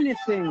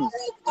anything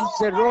to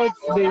the roads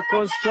they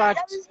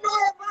construct.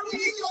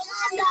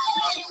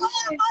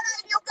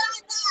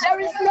 There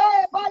is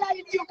no Ebola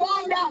in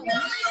Uganda.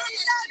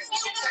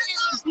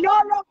 No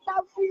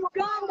lockdown for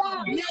Uganda.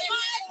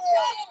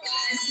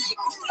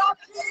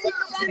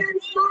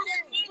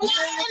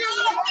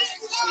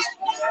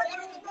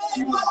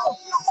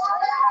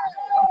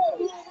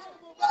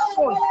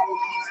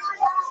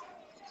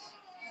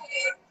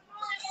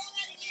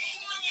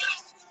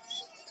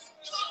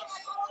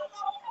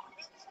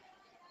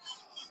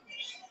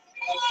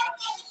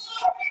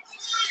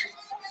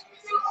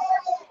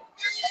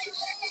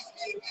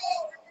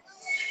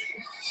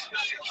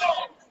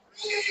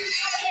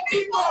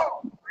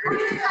 people!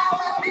 Free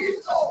our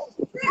people!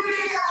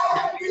 Free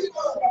our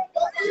people!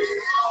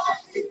 Free our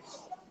people!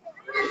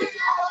 Free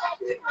our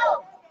people!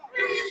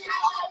 Free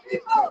our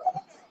people!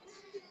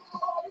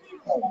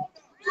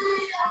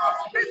 Free our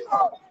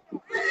people!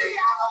 Free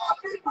our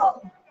people!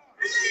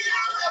 Free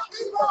our people! Free our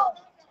people!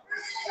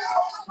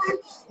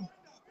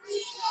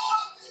 Free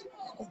our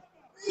people!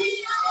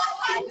 Free our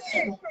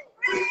country!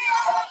 Free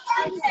our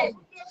country! Free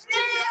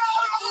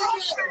our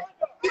country!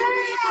 Free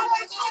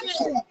our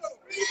country!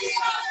 Free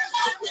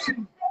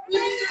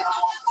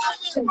our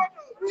country!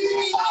 Free our country!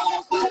 Free our country! Free our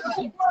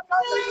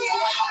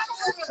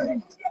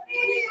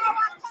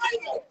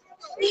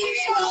country!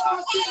 Free our country!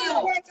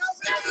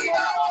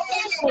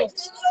 Free our people!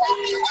 Free our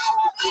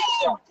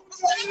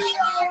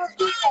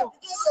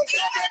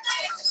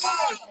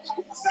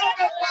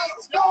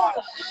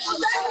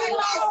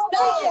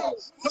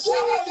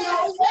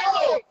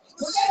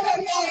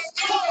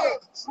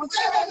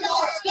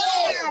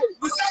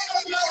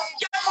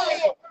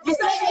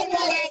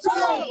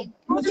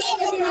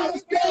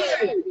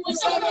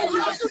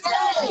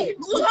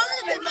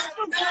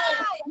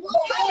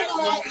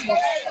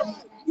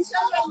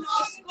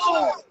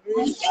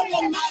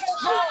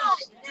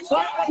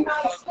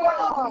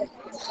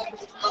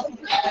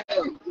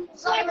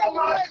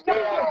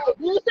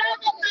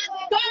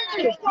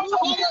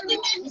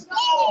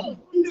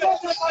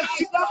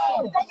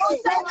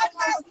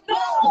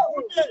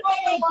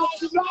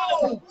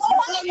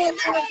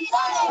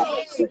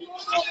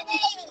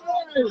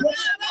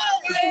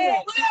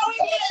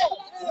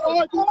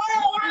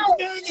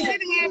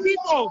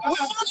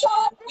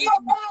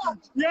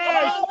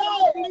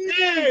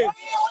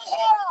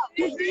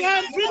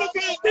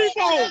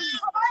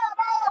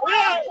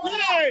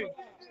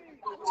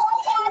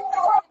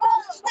people!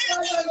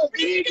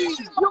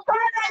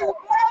 Free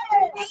our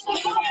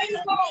people!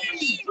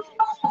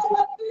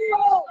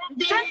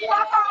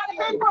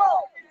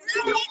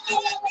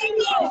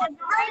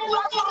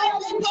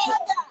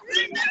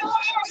 Free our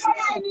people!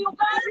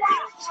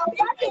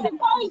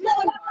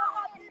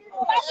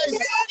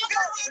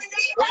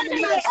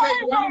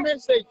 One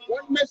message.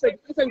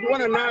 Listen to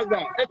one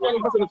another. Let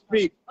one person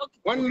speak.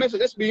 One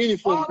message. Let's be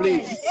uniform,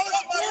 please.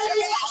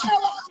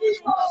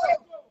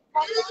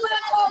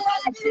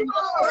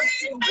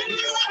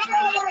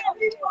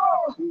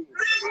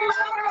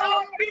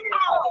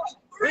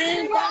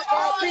 Bring back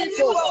our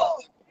people.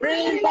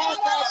 Bring back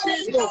our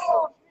people.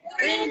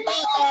 Bring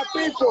back our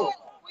people.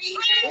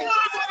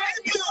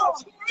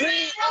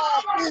 Bring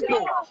our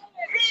people.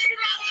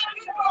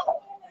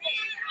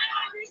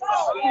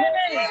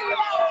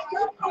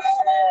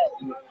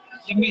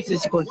 The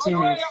message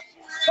continues.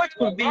 What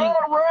could be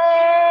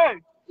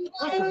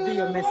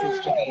your message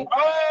today?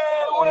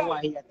 Or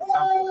why here at the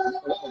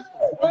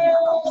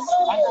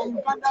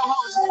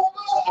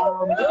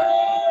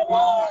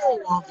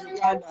of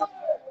Uganda.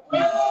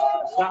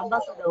 The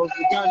ambassador of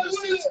Uganda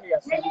sits here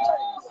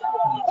sometimes.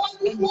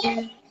 And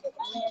we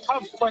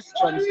have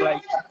questions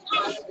like,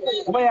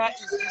 where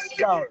is this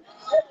girl?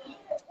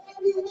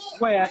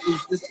 Where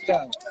is this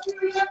girl?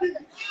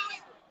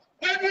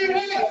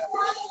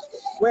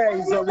 Where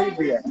is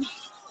Olivia?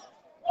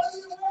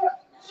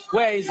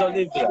 Where is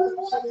Olivia?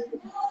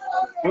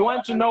 We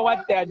want to know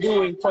what they are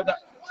doing for the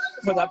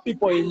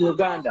people in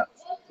Uganda.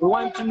 We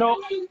want to know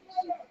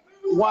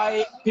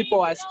why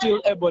people are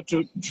still able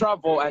to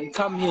travel and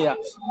come here.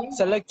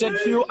 Selected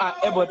few are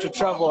able to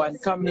travel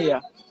and come here,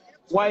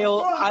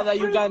 while other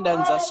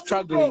Ugandans are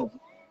struggling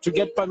to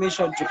get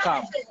permission to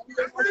come.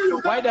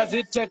 Why does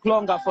it take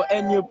longer for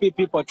NUP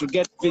people to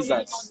get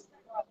visas?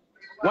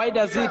 Why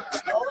does it,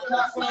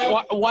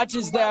 what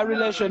is their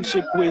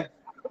relationship with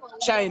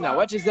China?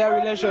 What is their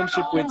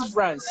relationship with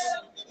France?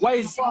 Why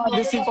is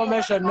this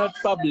information not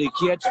public,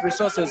 yet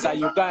resources are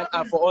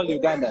for all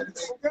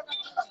Ugandans?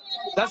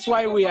 That's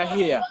why we are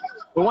here.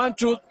 We want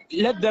to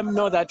let them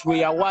know that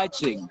we are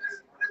watching.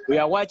 We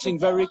are watching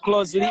very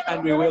closely,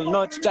 and we will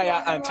not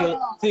tire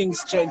until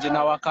things change in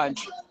our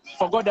country.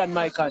 For God and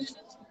my country.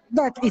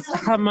 That is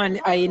Herman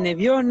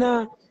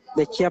Aineviona,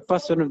 the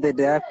chairperson of the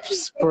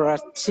diaspora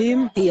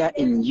team here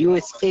in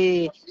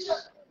USA,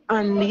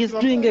 and he's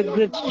doing a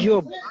great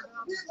job.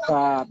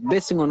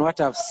 Basing on what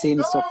I've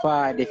seen so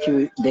far, the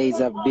few days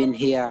I've been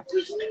here,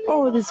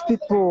 all these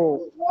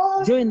people,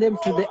 join them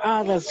to the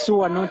others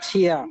who are not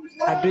here,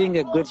 are doing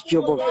a great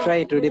job of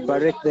trying to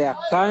liberate their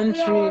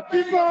country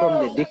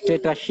from the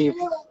dictatorship,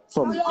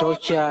 from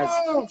tortures,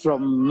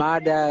 from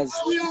murders,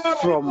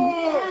 from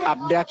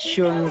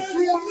abductions,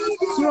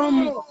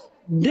 from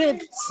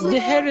deaths. The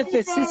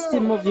heritage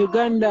system of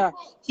Uganda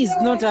is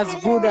not as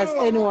good as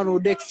anyone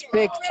would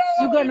expect.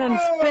 Ugandans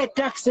pay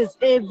taxes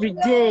every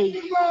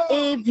day.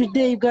 Every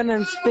day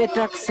Ugandans pay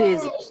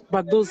taxes,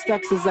 but those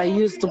taxes are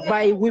used to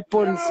buy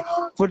weapons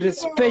for the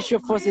Special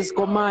Forces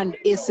Command,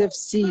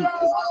 SFC.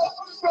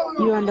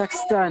 You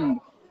understand?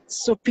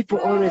 So people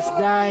always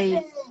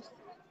die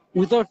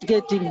without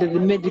getting the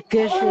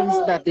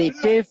medications that they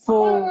pay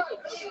for.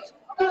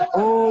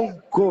 Oh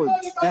God,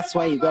 that's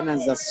why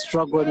Ugandans are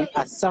struggling,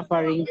 are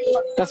suffering.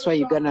 That's why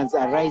Ugandans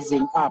are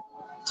rising up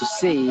to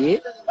say,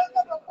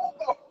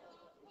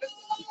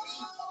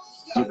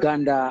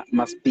 Uganda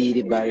must be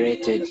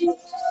liberated.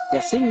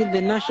 They're singing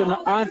the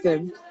national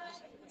anthem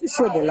to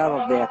show the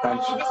love of their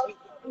country.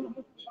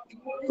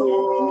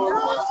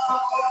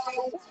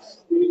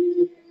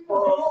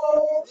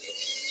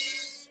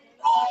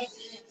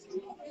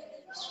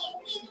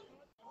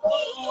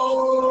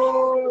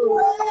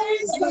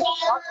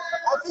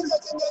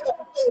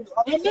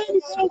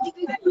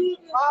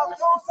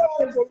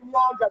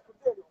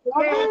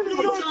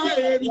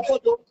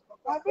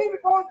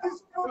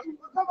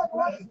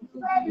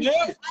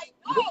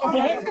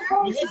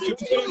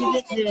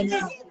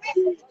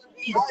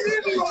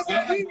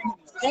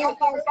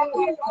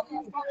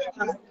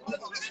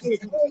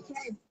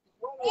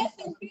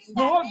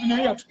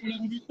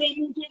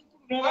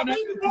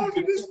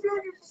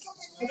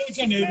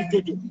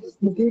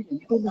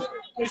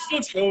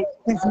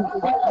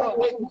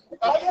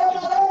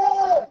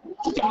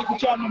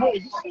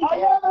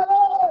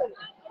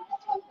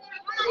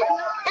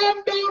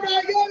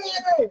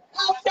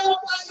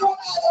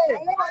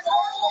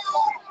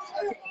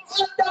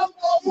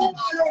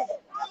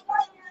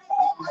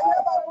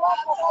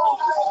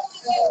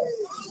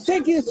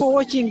 Thank you for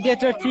watching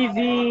Ghetto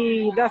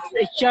TV. That's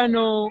a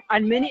channel,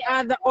 and many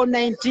other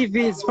online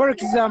TVs. For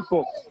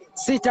example,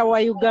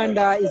 Sitawa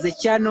Uganda is a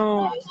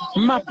channel,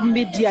 Map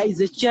Media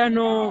is a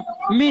channel,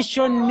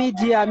 Mission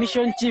Media,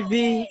 Mission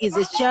TV is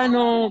a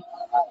channel,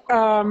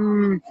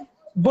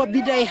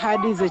 Bobby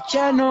Diehard is a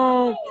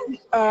channel,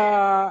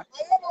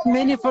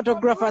 many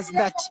photographers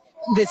that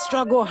the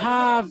struggle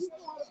have,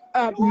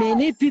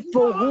 many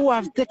people who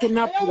have taken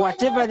up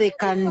whatever they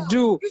can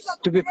do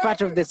to be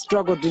part of the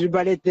struggle to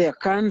liberate their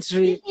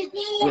country.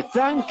 We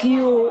thank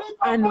you,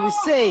 and we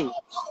say,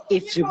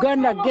 if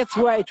Uganda gets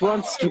where it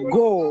wants to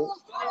go,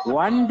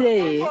 one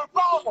day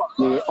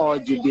we will all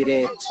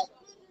jubilate.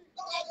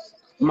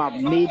 Map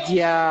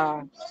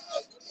Media,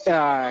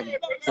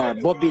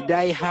 Bobby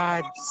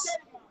Diehard,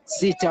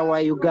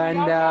 Sitawa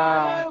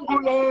Uganda,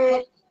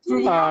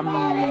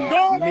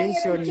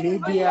 Mission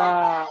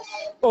Media,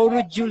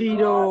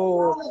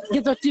 Orujuliro.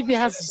 Ghetto TV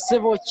has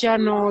several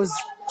channels,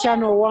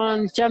 channel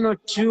 1, channel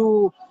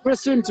 2. We're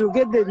soon to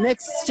get the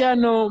next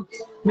channel.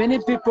 Many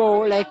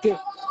people like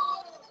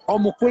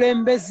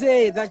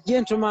Omukulembeze, that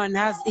gentleman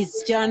has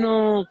his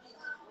channel.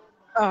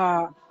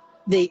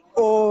 They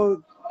all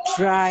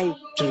try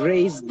to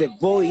raise the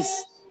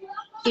voice.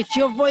 If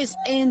your voice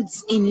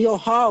ends in your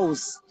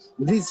house,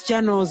 these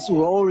channels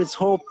will always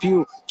help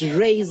you to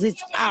raise it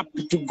up,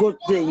 to go to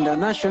the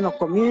international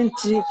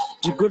community,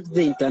 to go to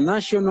the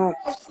international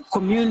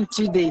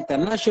community, the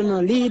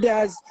international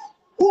leaders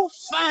who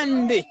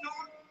fund the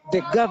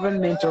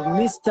government of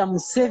Mr.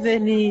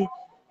 Museveni,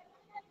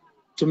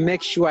 to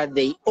make sure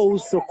they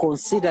also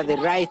consider the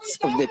rights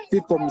of the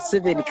people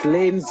Museveni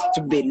claims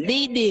to be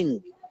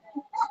leading.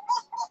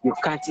 You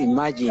can't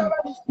imagine.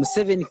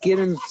 Museveni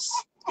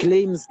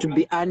claims to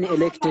be an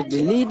elected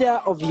leader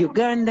of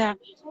Uganda,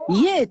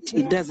 yet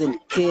he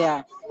doesn't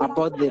care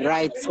about the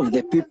rights of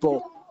the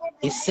people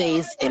he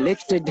says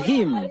elected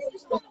him.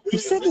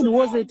 Museveni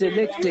wasn't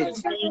elected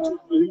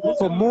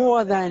for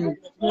more than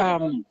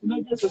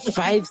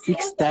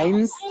 5-6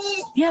 times.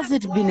 He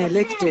hasn't been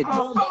elected.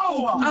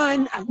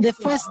 And the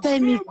first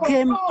time he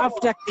came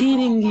after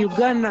killing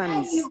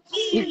Ugandans,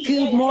 he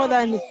killed more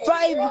than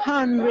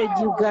 500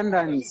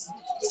 Ugandans.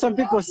 Some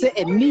people say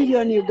 1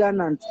 million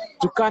Ugandans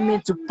to come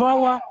into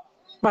power,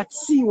 but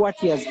see what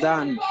he has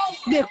done.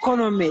 The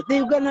economy, the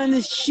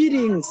Ugandan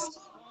shillings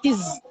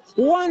is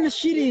 1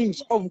 shilling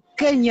of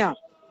Kenya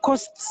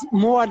costs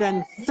more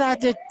than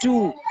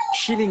 32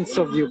 shillings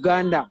of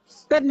Uganda.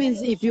 That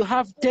means if you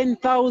have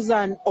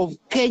 10,000 of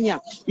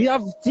Kenya, you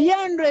have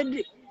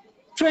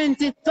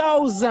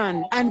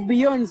 320,000 and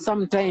beyond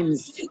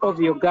sometimes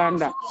of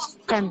Uganda.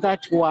 Can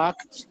that work?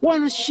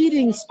 1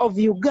 shilling of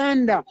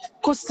Uganda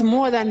costs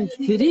more than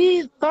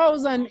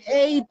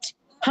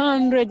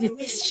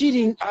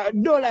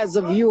 3,800 dollars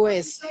of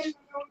US.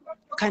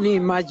 Can you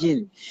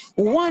imagine?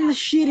 1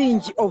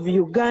 shilling of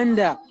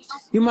Uganda,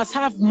 you must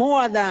have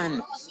more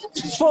than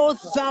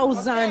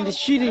 4,000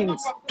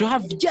 shillings to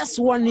have just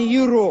 1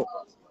 euro.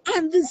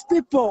 And these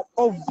people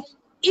of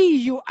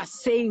EU are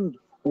saying,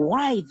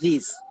 why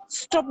this?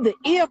 Stop the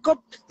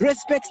EACOP,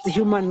 respect the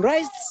human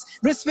rights,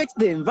 respect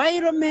the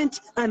environment,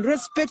 and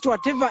respect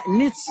whatever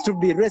needs to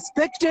be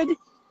respected,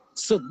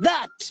 so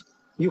that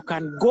you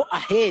can go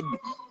ahead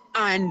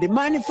and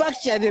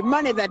manufacture the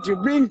money that you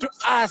bring to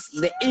us,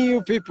 the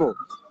EU people,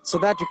 so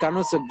that you can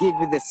also give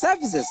you the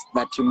services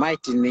that you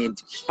might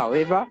need.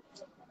 However,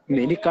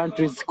 many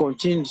countries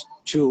continue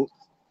to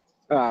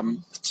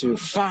fund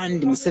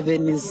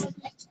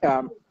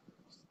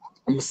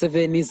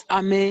Museveni's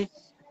army,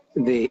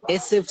 the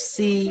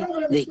SFC.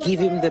 They give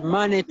him the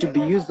money to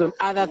be used on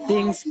other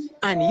things,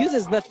 and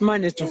uses that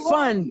money to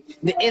fund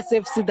the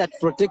SFC that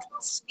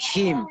protects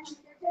him.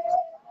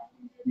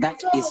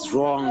 That is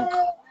wrong.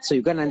 So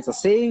Ugandans are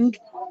saying,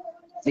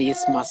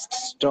 this must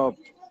stop.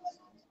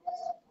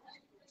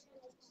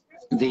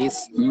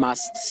 This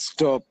must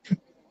stop.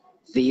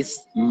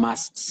 This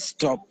must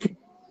stop.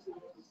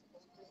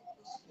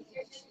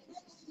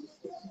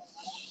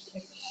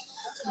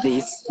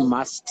 this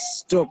must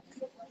stop.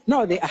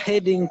 Now they are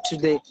heading to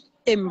the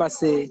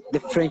embassy, the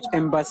French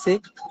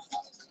embassy,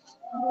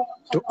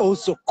 to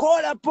also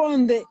call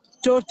upon the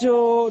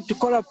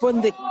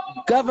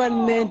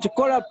government, to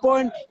call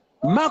upon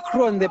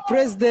Macron, the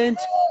president,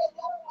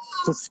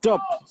 to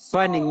stop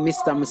banning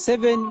Mr.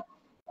 Museveni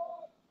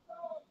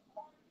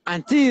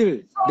until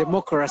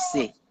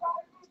democracy.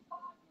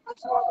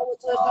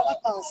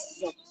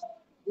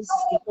 This is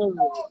the area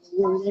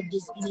where we have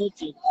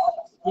designated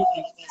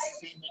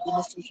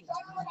demonstration.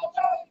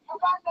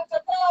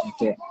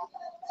 Okay.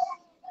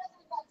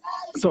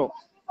 So,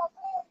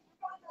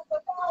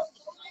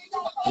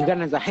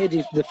 Ugandans are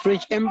heading to the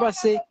French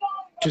embassy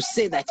to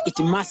say that it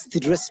must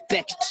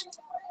respect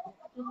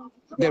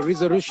the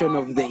resolution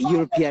of the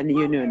European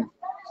Union.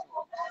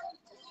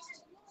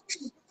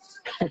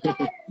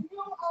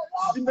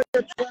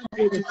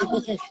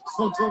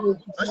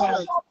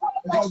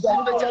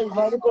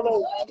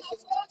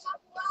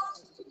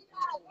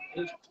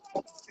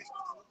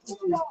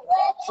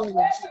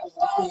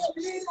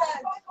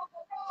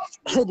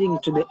 Heading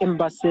to the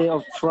embassy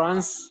of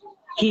France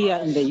here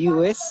in the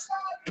US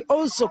to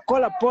also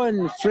call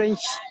upon French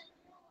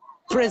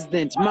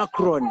President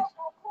Macron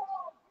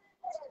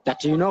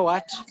that, you know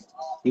what,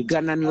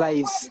 Ugandan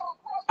lives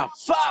are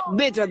far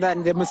better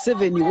than the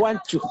Museveni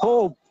want to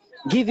hope,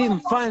 give him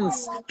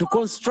funds to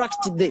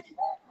construct the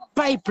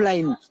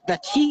pipeline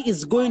that he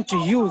is going to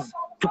use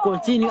to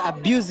continue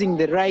abusing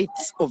the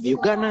rights of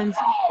Ugandans,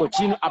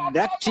 continue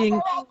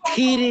abducting,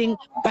 killing,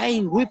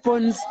 buying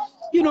weapons.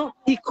 You know,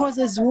 he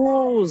causes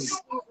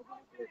wars.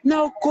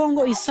 Now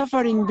Congo is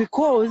suffering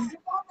because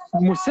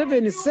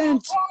Museveni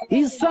sent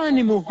his son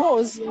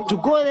Muhoozi to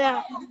go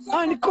there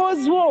and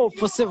cause war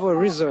for several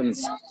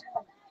reasons.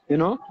 You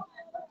know,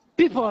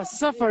 people are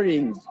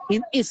suffering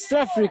in East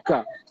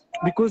Africa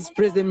because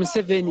President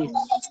Museveni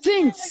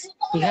thinks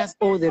he has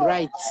all the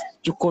rights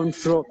to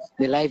control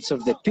the lives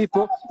of the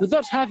people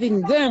without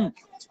having them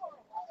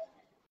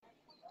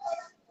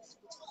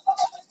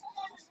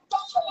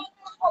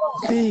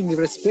being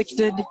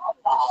respected,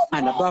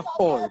 and above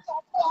all,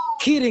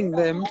 killing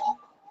them,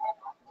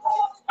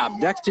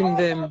 abducting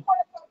them,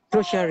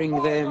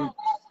 torturing them,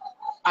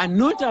 and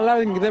not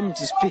allowing them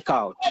to speak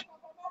out.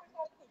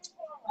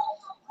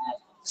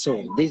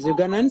 So these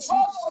Ugandans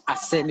are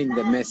sending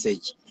the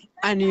message.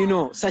 And you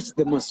know, such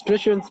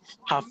demonstrations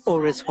have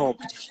always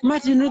hoped.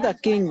 Martin Luther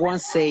King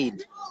once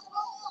said,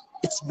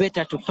 it's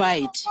better to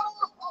fight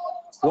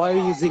while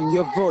using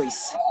your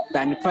voice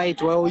than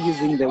fight while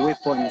using the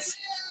weapons.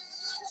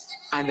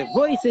 And the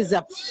voices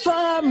are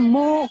far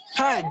more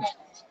hard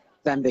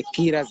than the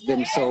killers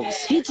themselves.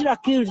 Hitler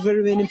killed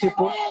very many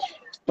people,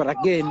 but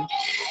again,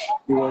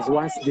 he was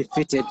once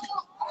defeated.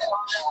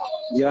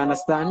 You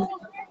understand?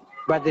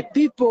 But the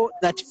people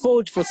that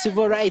fought for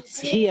civil rights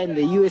here in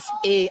the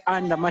USA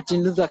under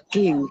Martin Luther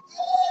King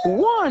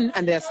won,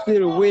 and they are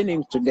still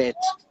winning to date.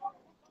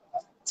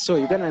 So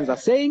Ugandans are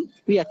saying,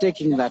 we are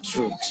taking that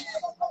route.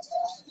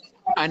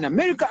 And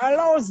America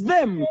allows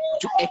them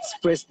to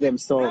express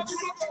themselves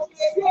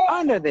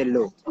under the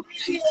law.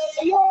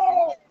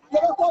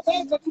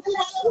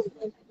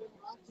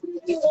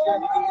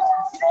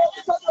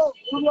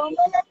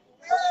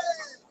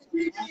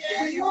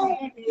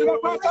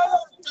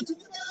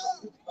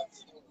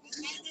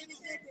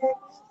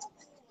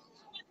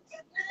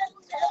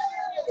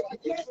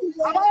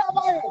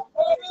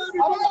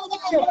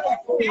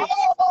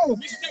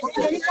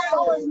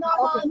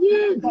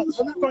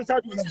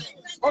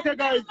 Okay,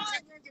 guys.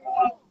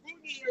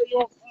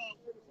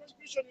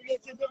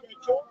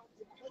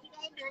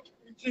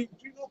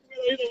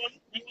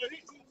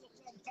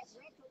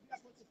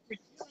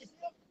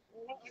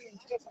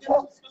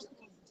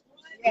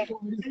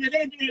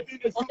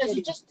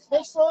 Okay, just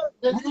make sure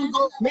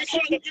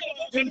that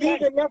you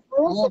leave enough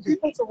room for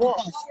people to walk.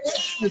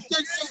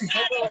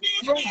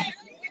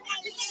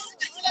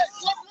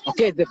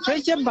 Okay, the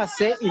French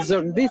embassy is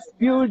on this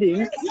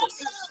building,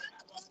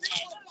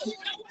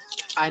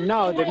 and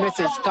now the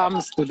message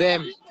comes to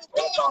them.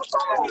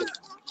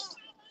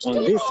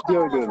 On this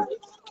building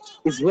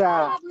is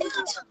where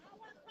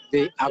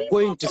they are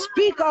going to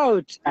speak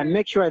out and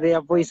make sure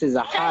their voices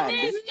are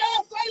heard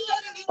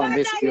on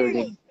this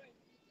building.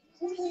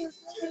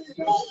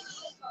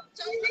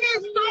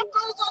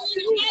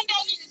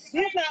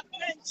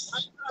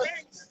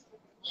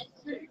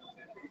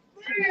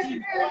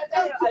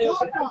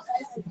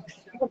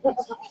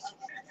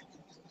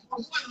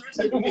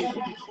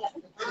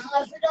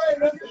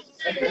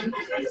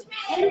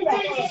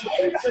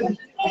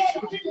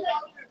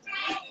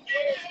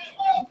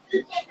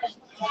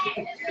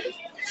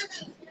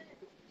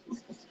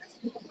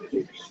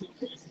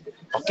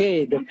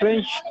 Okay, the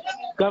French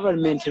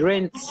government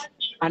rents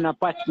an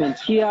apartment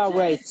here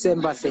where its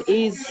embassy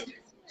is,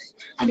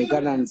 and the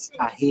Ugandans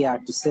are here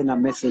to send a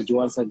message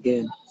once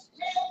again.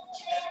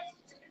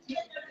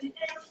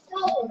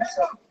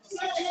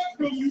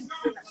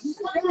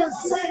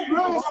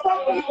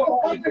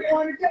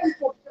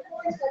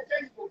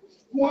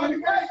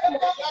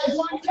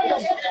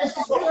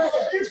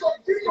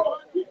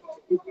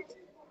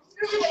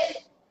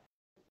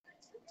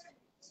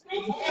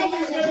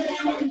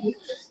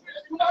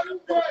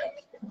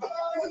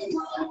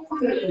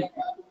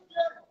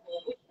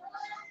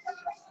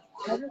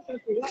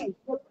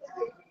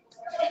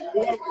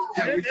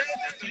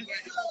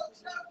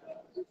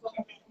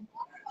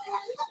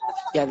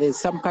 Yeah, there's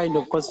some kind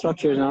of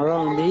construction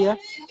around here,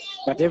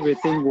 but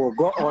everything will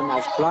go on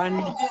as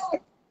planned.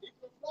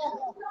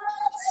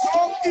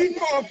 So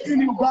people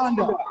in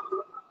Uganda.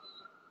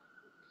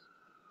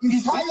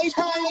 It's high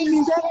time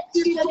in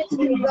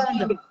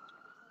Uganda.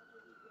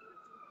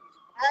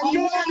 And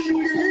you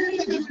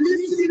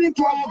listening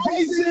to our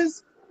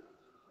voices.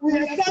 We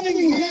are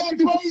standing here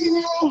before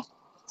you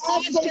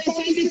as the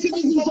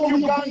citizens of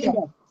Uganda.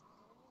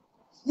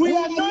 We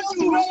are not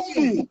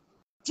ready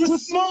to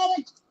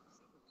smoke,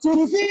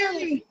 to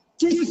feel,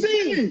 to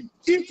see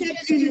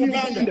Egypt in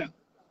Uganda.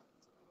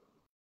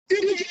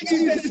 Egypt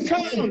is a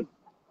scam,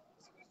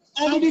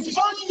 and it is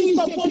only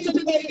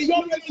supported by the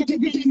government to get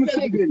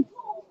Museveni.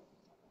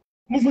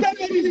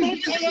 Museveni is not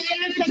our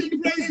elected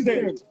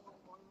president.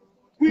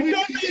 We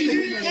don't need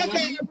him as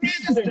a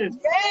president.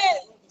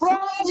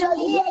 France is here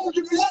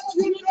to let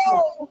you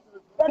know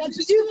that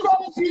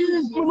Egypt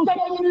is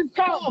Museveni's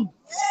scam.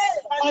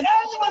 And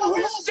anyone who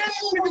is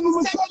standing with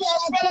Museveni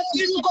as well as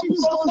Egypt is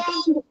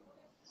concerned,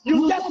 you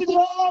get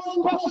your own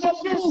personal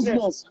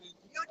business.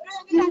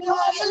 You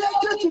are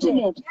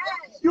illegitimate.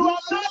 You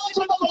are not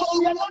legitimate.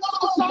 We are not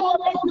concerned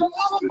about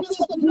the business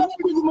of the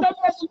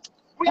Museveni.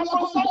 We are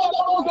concerned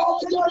about our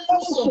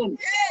generation.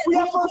 We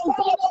are concerned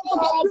about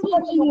our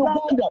people in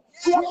Uganda.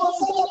 We are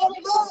concerned about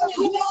those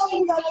who are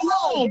in the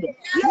land.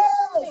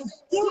 Yes,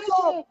 you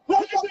know,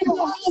 let us be the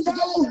hands that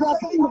are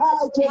saying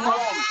hi to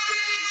them.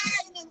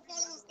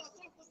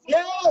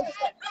 Yes,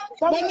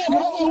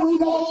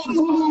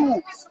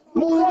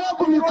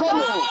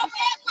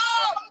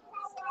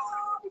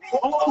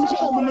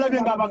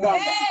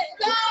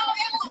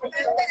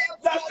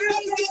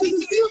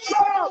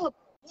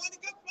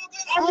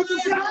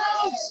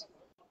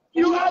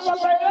 you have a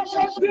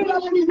financial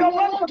deal with your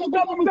wife to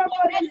go to the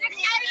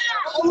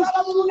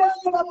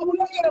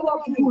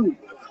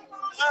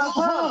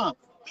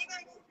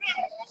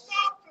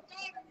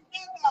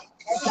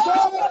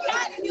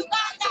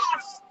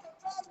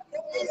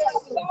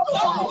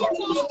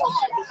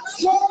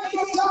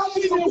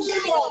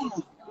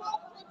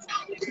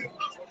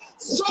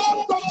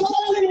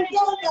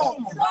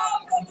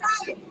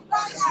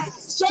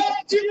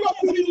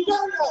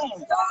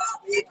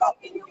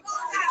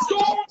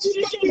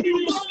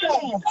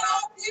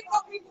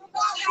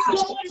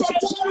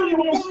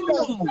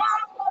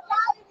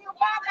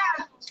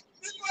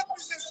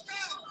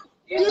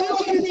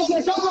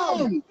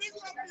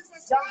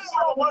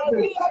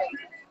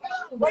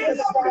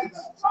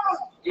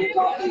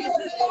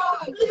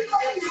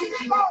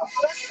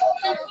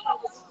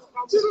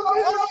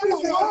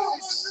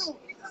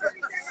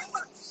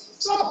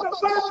Stop the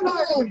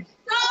pipeline!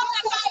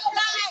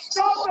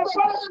 Stop the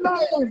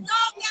pipeline!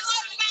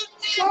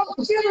 Stop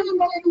killing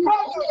the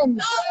Republican!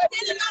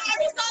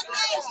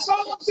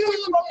 Stop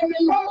killing the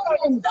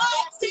Republican!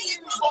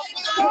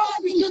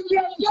 France should be a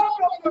job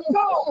of the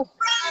South!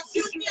 France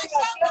should be a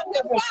job of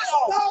the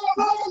South!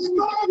 France is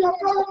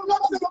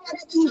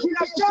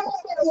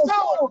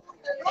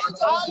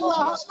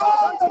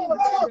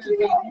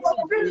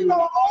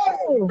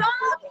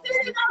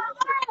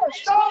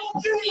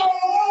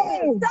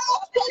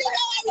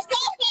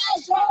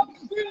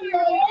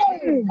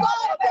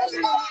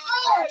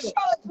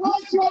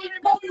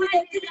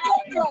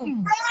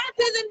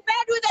in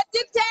bed with a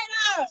dictator!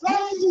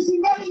 France is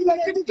in bed with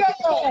a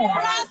dictator!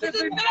 France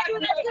is in bed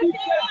with a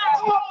dictator!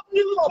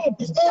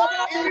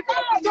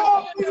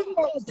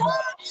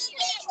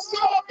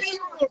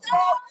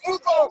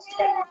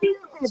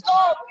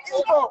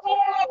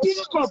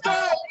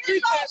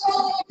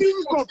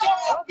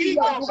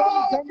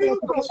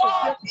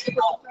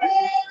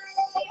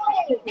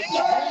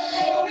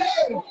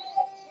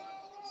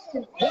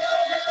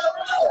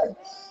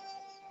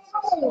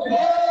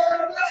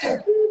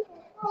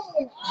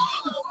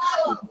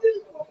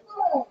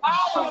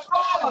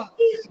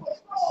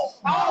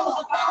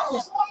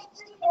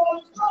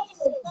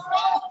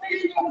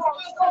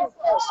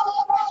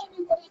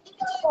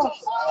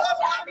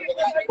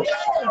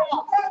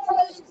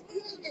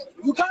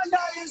 Uganda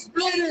is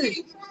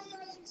bleeding!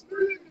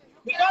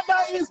 Uganda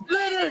is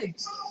bleeding!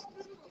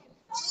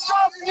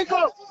 Stop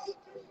people!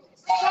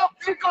 Stop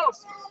people!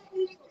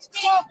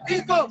 Stop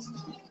people!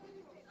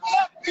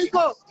 Stop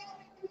people!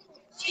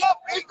 Stop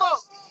people!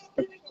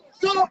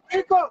 Stop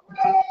people!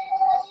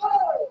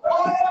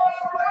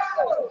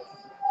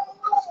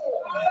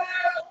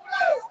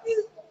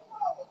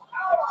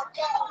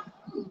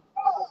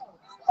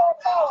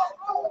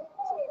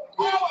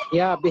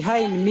 Yeah,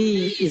 behind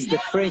me is the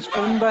French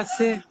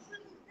embassy,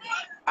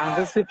 and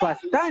those people are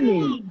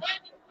standing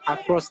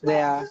across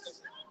there,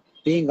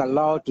 being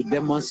allowed to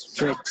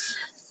demonstrate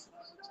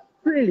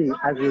freely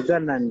as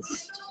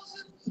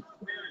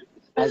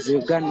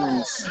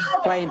Ugandans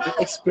trying to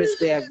express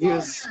their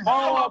views.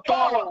 Our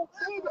power!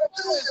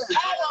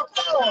 Our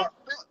power!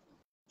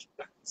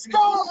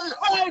 Stop!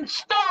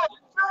 Stop!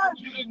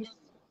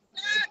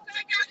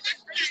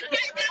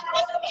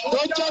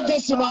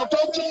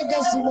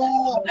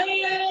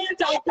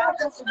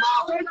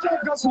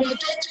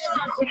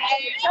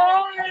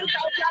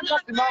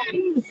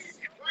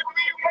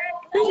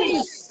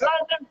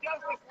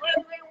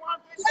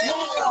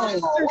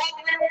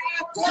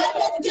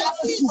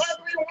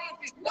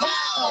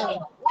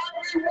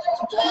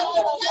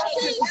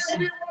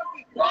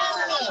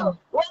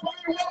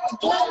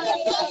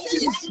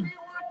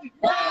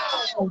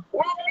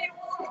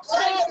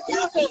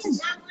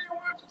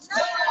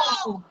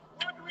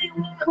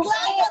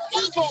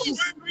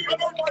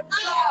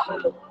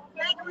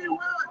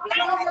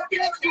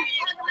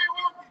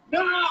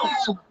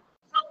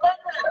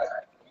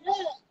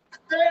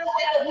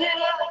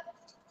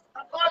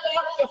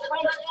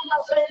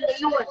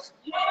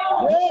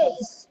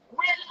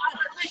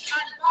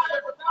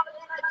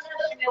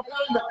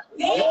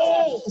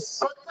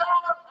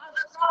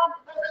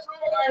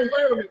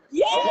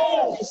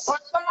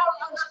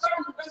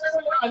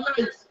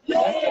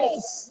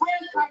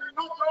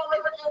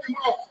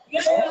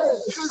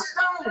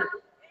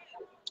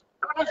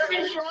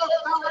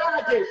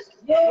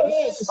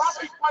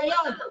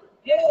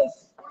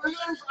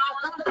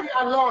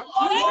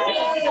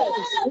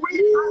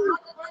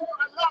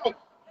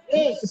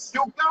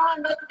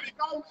 Uganda to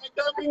become a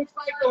dumping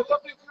site of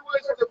fossil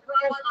fuels of the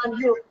France and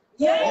Europe.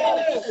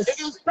 It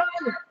is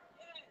time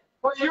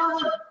for Europe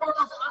to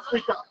focus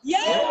Africa.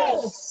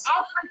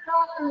 Africa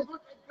is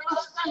not a gas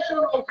station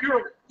of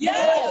Europe.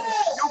 Uganda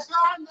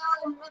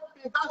will not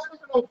be a gas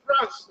station of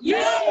France. So we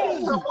are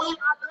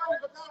telling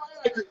the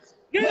government,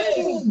 we are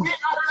telling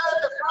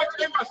the French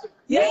embassy,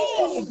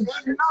 enough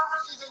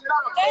is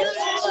enough.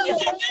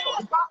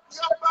 Back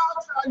your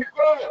bags and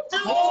go.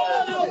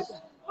 Enough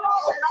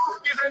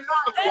is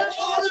enough. Pack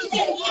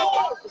your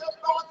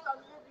bags and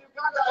leave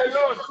Uganda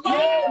alone.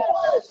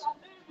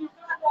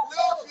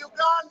 Leave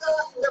Uganda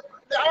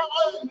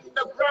in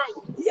the ground.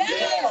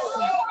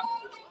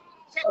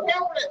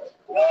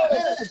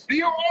 Do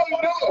you all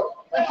know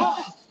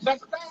that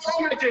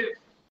technology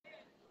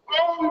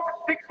owns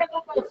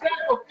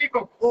 600% of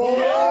Uganda?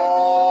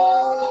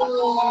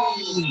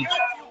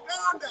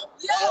 Uganda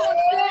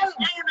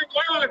owning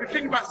only 15%.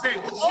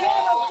 It's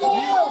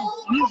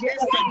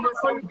the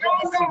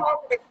control of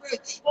the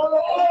French.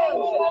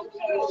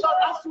 So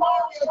that's why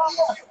we are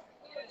here.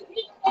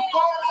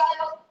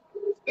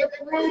 The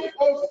French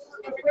of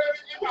the French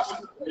embassy.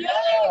 You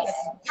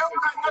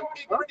cannot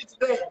be ready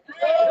today.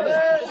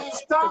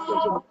 It's time to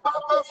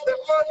purpose the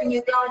world in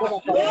Uganda.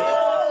 We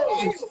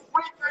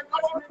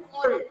cannot drink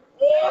oil.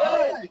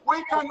 We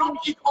cannot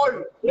eat oil.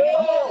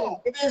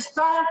 It is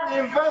time to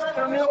invest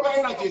in renewable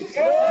energy.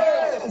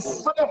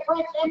 So the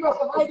French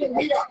embassy hiding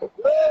here, and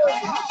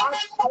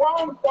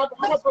one that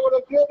has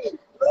the building,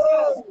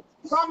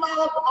 come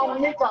out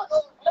and meet us.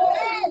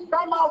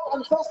 Come out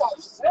and test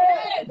us.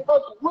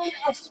 Because we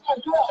are still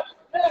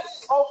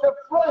of the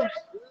French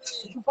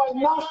to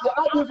finance the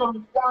abuse of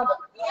Uganda.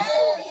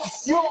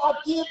 You are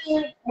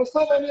giving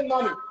Museveni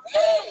money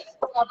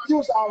to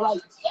abuse our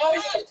rights.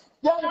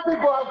 Young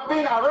people have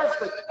been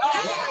arrested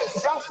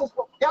just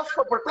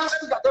for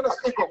protesting against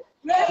people.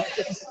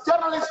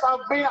 Journalists have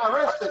been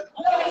arrested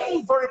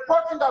for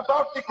reporting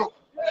about people.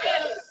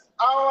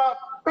 Our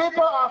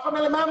people, our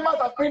family members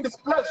have been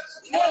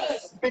displaced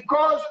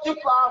because if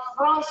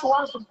France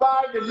wants to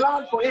buy the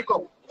land for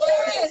Eco.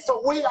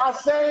 So we are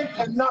saying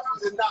enough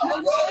is enough.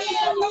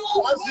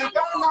 As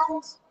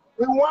Ugandans,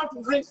 we want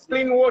to drink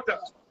clean water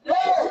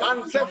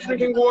and safe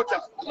drinking water.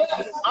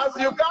 As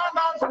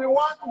Ugandans, we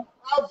want to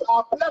have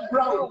our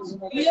playgrounds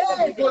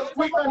because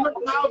we cannot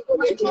have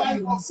a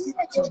kind of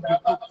sewage.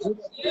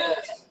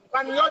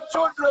 Can your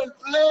children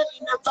play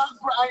in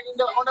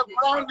the on the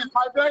ground in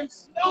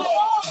pipelines?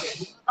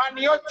 Can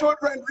your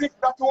children drink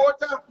that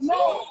water?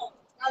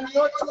 And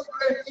your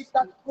children eat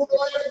that food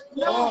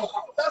oil?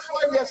 That's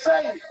why we are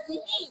saying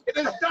it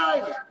is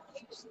time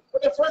for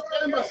the French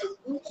embassy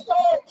to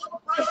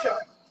stop pressure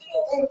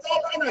on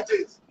top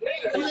energies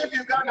to leave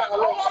Uganda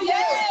alone.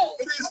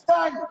 It is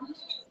time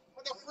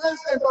for the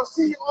president or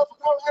CEO of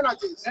Top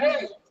Energies,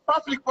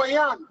 Patrick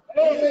Boyan,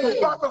 to be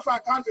part of our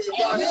country,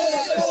 Uganda.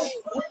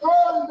 We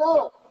all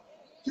know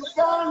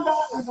Uganda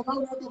is a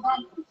vulnerable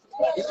country.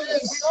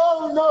 We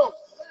all know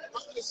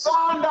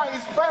Uganda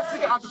is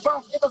basic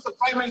advance because of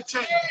climate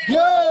change.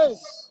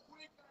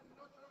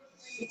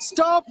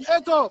 Stop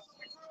Echo.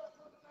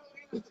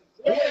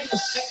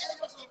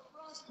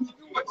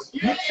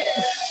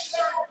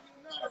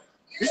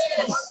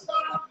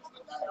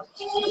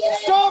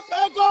 Stop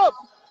Echo.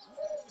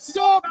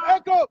 Stop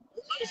Echo.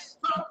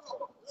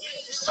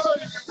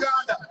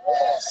 Uganda.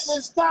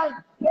 It's time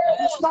to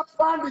stop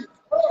funding.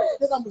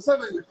 It's time to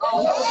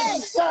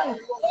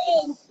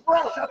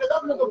pressure the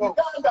government of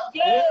Uganda.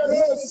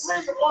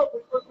 Bring all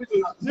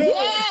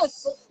prisoners.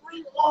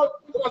 Bring all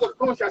people of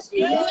conscience.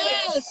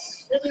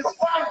 It is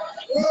time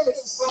to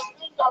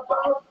think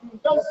about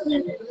investing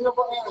in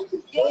renewable energy.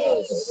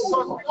 Because we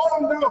all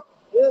know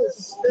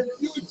the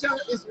future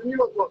is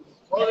renewable.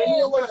 Or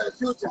renewable in the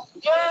future.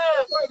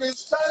 So it is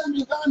time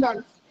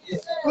Ugandans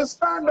to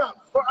stand up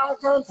for our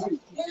country.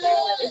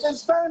 It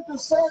is time to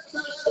say to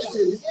the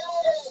citizens,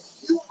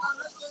 you are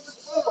not going to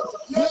fall.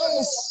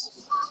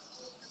 Yes.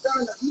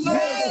 Yes.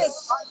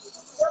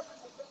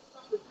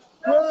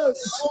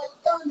 Yes.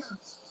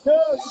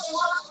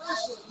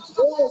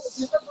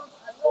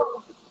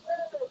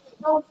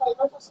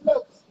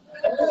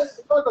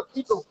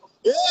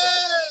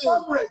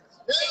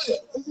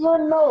 Did you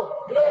know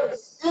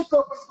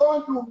ECOP is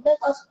going to make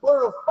us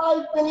borrow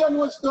 $5 billion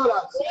US?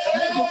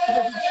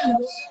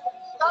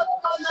 That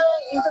money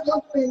is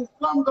going to be in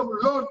form of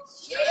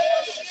loans.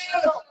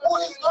 So who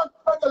is going to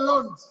pay the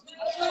loans?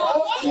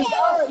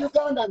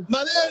 Ugandans.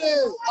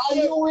 Are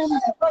you willing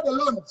to pay the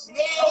loans? Who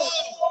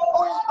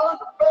is going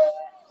to pay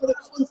for the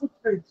carbon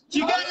footprint?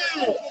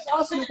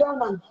 Ask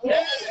Ugandans.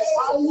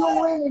 Are you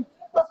willing to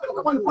pay for the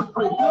carbon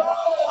footprint?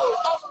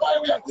 That's why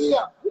we are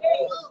here.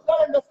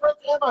 We're in the French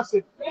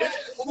embassy.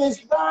 It is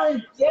time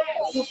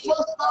to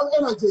flush our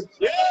energy,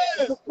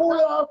 to pull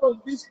out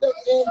of this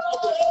decade.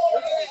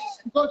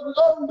 Because we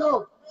all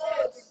know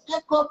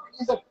ECOP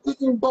is a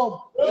ticking bomb.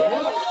 We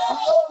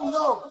all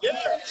know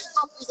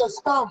ECOP is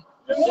a scam.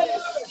 We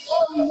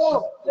all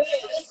know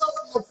ECOP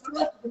is a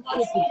threat to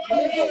humanity.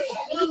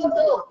 We all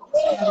know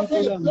ECOP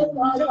is a threat to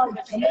our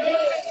lives.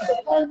 The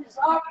time is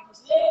up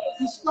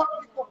to stop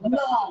ECOP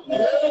now.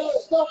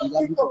 Stop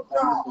ECOP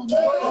now.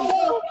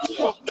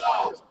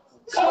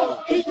 Stop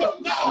ECOP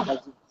now.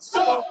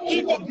 Stop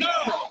ECOP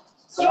now.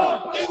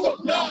 Stop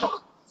ECOP now.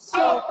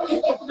 Stop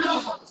ECOP now.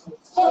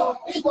 Stop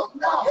ECOP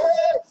now.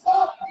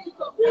 Stop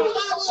ECOP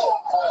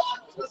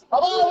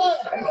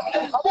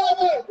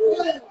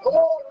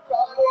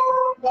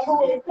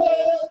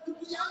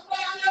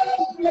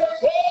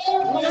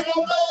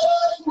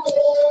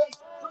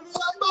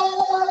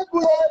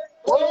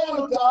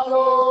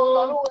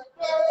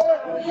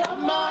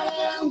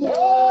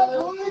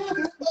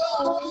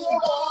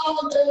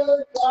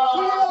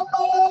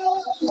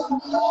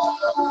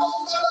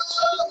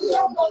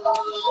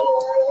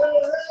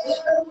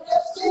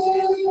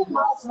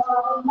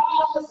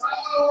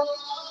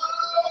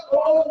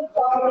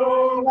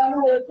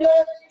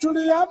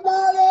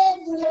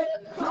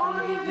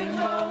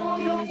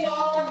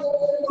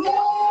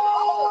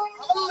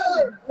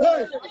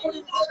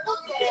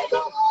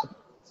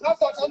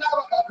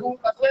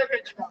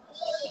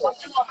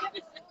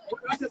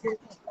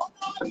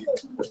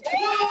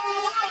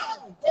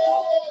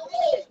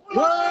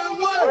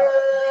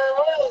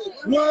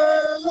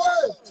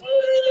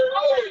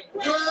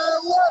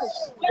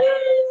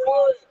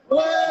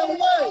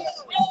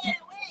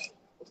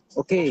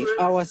Okay,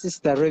 our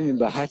sister Remy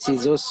Bahati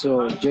has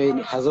also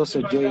joined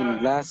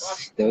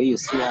us. The way you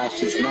see her,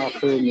 she's now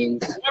filming,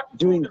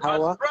 doing her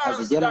work as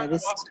a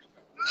journalist.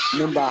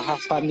 Remember, her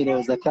family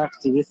was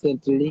attacked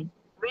recently,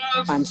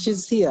 and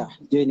she's here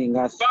joining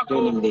us,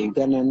 joining the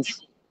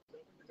Ugandans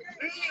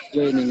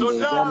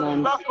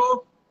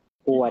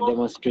who are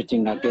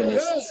demonstrating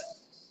against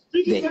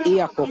the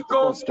ECOP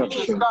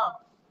construction.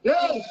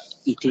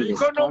 It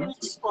is a scam.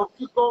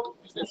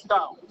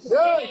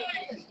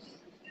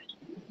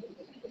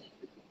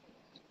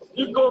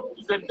 ECOP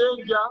is a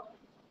danger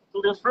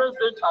to the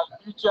present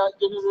and future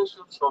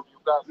generations of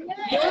Uganda.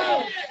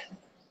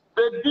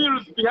 The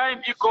deals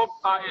behind ECOP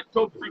are a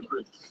top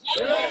secret.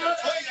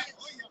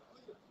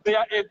 They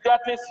are a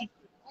dirty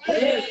secret.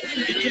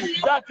 It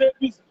is dirty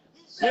business.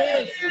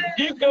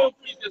 ECOP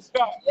is a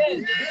scam.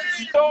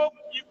 Stop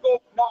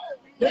ECOP now.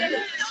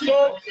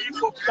 Stop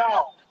ECOP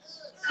now.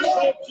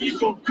 Stop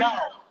ECOP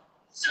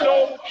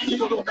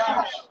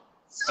now.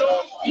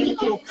 Stop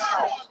ECOP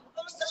now.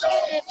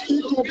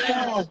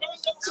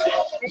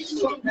 Stop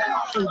ECOP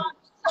now.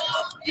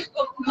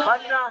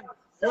 Bana,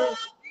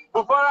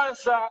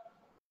 Bufaransa,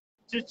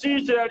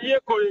 Chichiche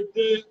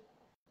aliyekolete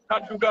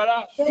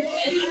Katugala.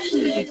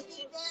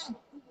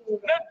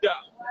 Nedda.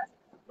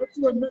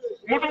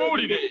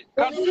 Mutuulire.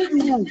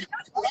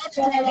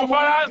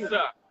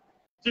 Bufaransa,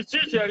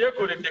 Chichiche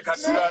aliyekolete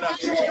Katugala.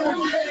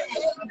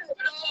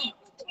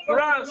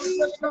 France.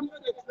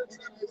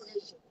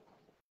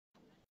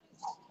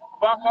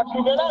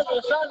 Bakatugala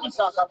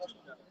besandisa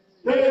kapita.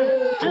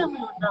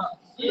 Kimuna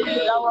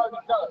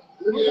yawalika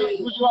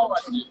kujwa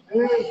wati.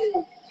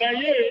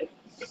 Naye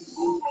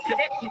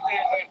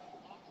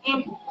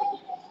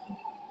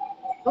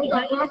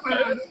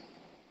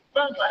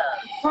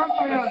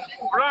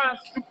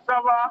France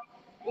kusaba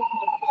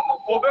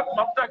obe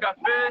mafuta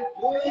gafe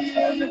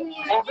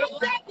obe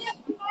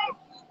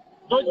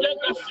noje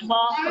kasima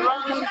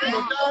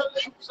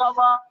France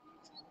kusaba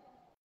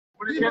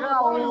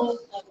kulikerao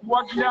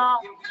kuwagira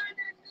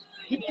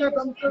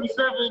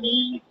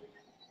Museveni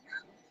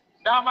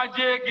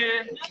n'amajege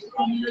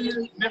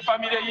ne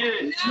famire ye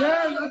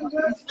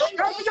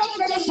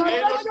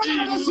ero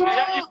timu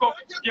ya ECOP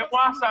ye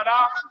mwasala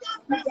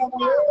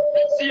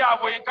si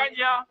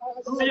yabwenkanya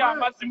si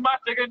yamazima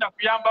tegenda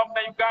kuyamba mu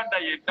Uganda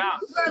yenna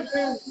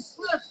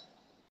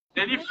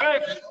eri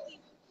fake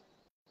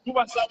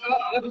tubasaba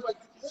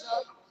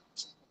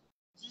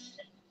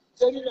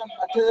terina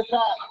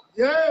mateeka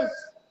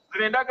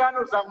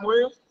endagaano zammwe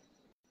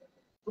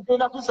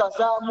tugenda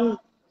kusazaamu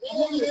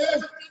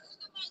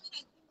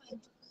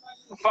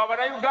Ffe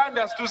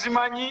Abannayuganda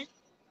tuzimanyi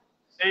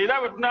era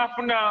bwe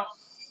tunaafuna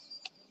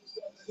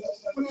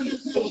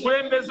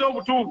obukulembeze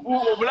obutuufu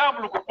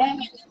obulambulukufu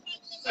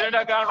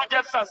endagaano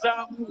tujja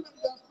tusazaamu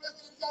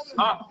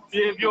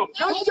byebyo.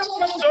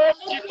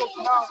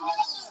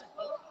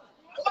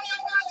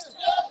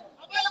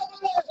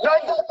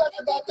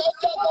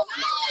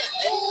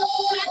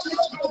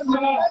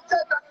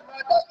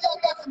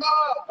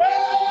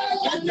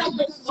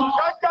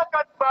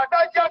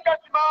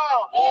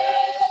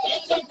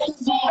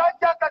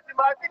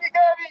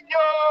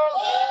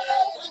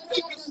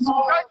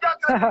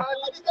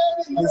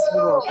 These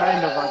people are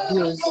kind of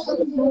abused,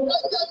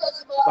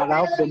 but I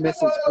hope the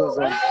message goes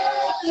on.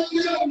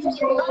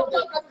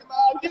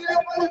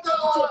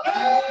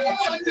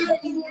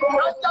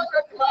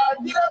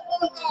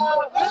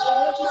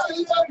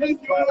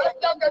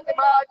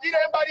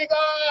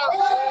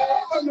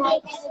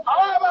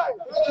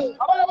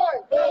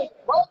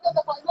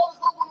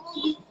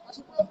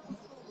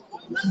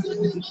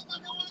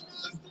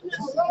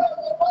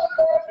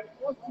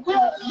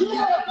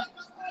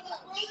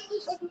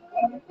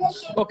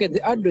 Okay,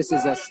 the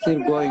addresses are still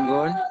going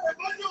on.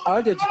 I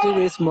wanted to tell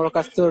you a small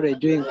story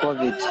during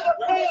COVID.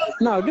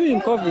 Now,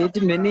 during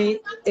COVID, many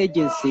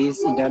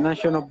agencies,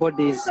 international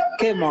bodies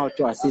came out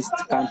to assist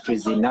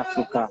countries in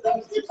Africa.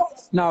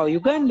 Now,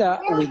 Uganda,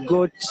 we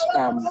got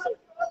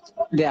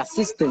the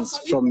assistance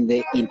from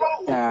the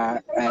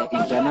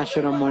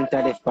International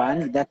Monetary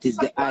Fund, that is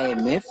the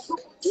IMF.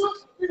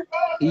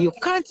 You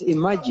can't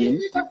imagine,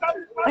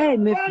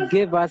 IMF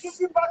gave us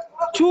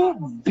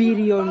 $2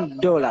 billion.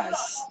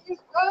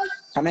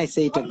 Can I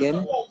say it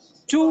again?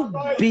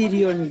 $2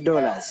 billion.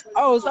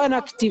 I was an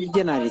active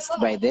journalist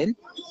by then.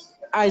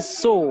 I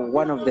saw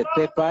one of the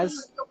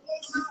papers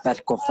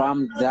that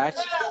confirmed that.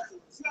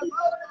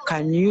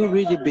 Can you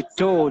really be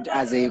told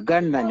as a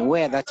Ugandan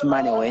where that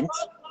money went?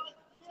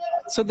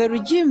 So the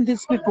regime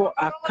these people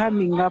are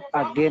coming up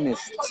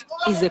against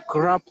is a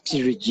corrupt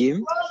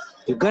regime.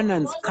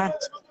 Ugandans can't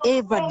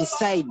ever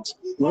decide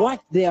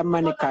what their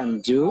money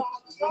can do.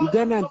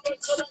 Ugandans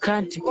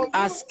can't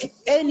ask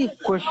any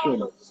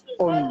question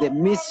on the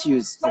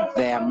misuse of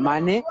their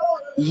money,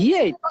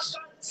 yet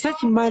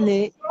such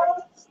money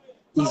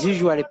is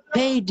usually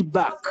paid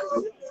back.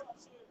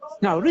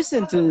 Now,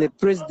 recently the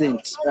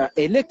president,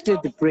 elected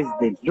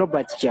president,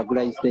 Robert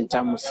Kyagulanyi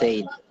Ssentamu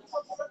said,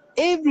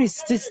 every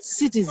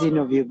citizen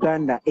of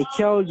Uganda, a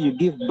child you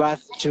give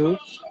birth to,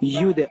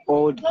 you the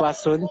old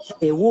person,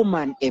 a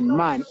woman, a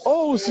man,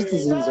 all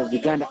citizens of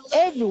Uganda,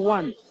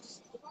 everyone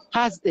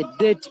has a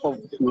debt of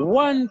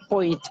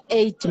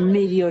 1.8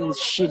 million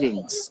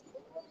shillings.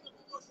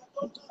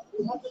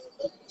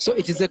 So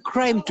it is a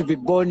crime to be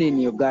born in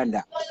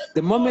Uganda.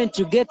 The moment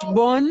you get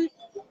born,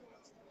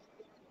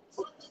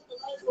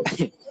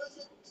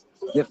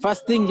 the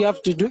first thing you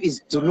have to do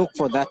is to look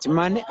for that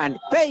money and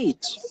pay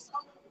it.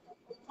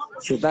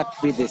 Should that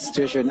be the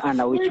situation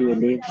under which we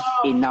live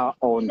in our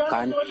own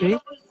country?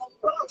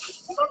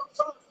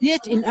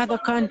 Yet in other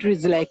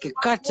countries like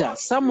Qatar,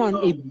 someone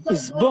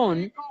is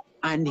born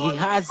and he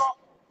has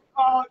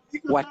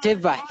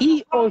whatever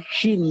he or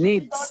she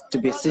needs to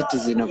be a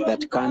citizen of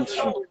that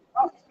country.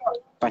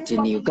 But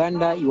in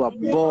Uganda, you are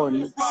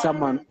born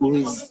someone who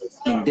is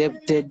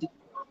indebted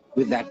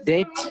with a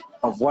debt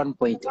of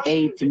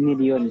 1.8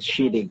 million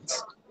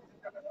shillings.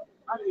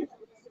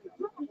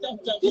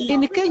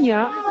 In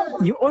Kenya,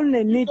 you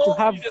only need to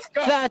have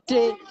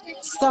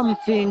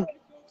 30-something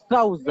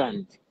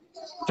thousand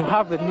to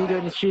have 1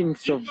 million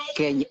shillings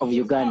of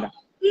Uganda.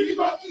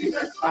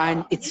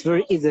 And it's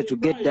very easy to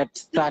get that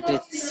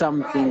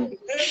 30-something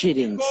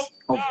shillings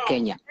of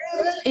Kenya.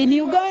 In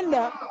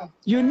Uganda,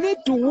 you need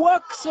to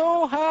work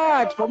so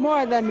hard for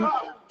more than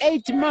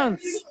 8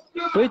 months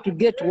for you to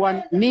get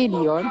 1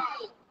 million.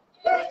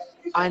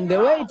 And the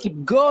way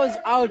it goes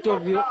out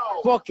of your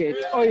pocket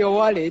or your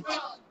wallet,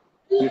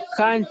 you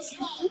can't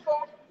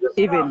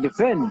even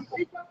defend.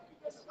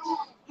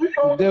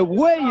 The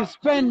way you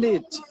spend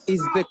it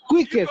is the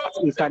quickest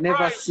you can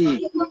ever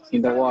see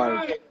in the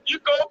world.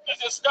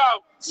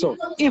 So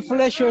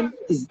inflation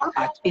is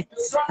at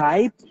its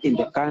height in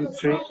the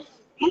country.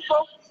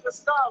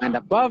 And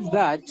above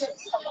that,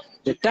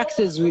 the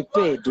taxes we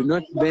pay do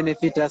not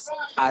benefit us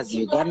as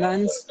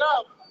Ugandans.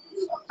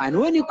 And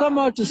when you come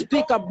out to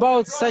speak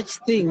about such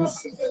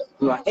things,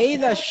 you are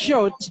either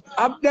shot,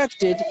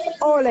 abducted,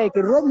 or like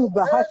Romu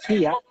Bahat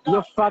here,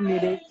 your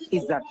family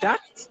is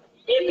attacked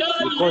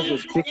because you're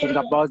speaking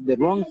about the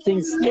wrong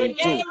things they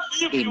do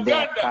in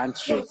their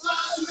country.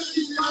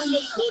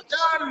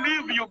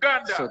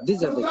 So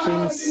these are the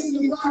things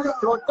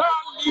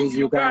these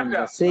Ugandans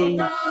are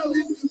saying.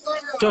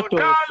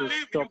 Total to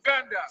stop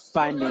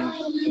funding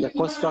the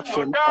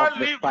construction of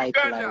the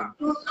pipeline.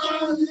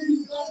 France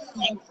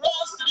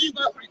leave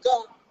Africa.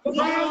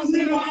 Total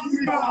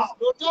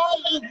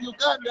leave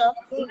Uganda.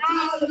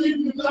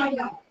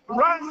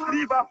 France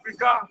leave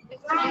Africa.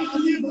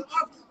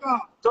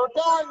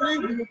 Total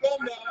leave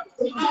Uganda.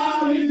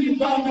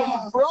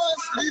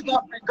 France leave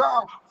Africa.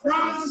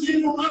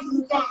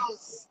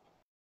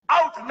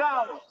 Out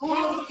now.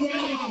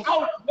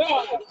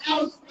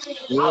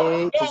 Yeah,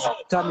 it is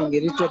becoming a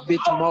little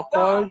bit more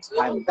cold,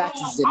 and that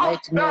is a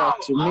nightmare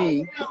to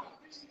me.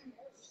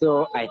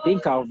 So I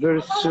think I'll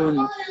very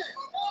soon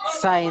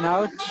sign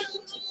out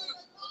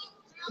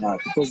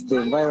because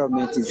the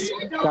environment is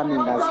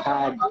becoming as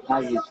hard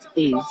as it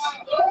is.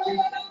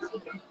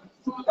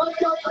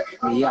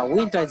 Yeah,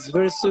 winter is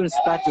very soon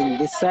starting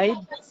this side.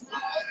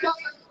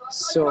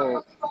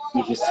 So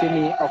if you see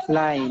me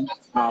offline,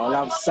 I'll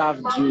have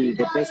served you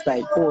the best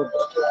I could,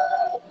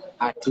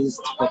 at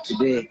least for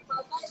today.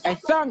 I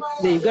thank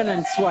the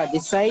Ugandan Sword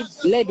this side,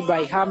 led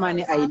by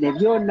Harmony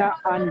Aineviona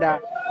under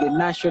the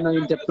National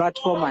Unity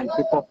Platform and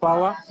People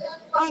Power,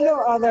 and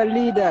all other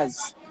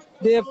leaders,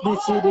 the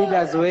FDC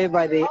leaders,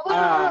 wherever they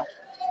are,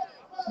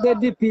 the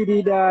DP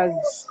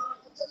leaders,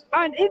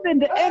 and even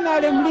the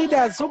NRM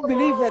leaders who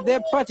believe that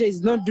their party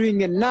is not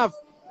doing enough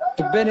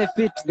to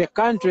benefit the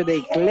country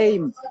they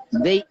claim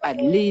they are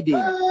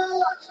leading.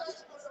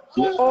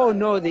 We all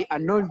know they are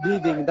not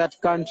leading that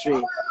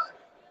country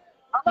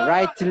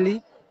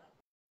rightly,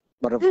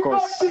 but of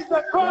course, they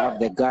have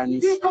the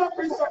guns.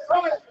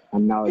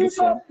 And now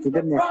listen to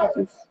the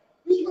messages.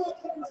 We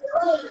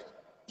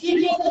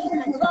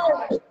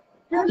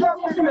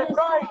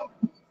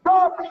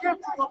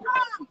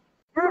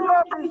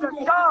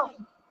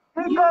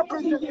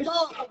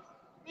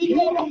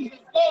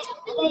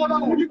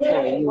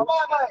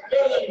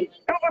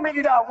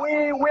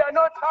are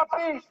not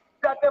happy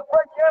that the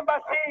French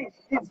embassy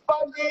is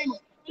funding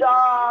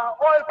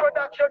oil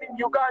production in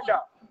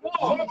Uganda. We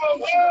are not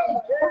happy.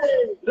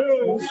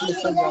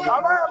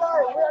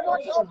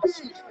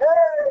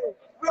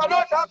 We are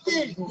not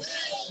happy.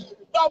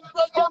 The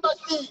French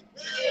embassy.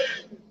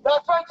 The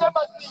French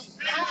embassy.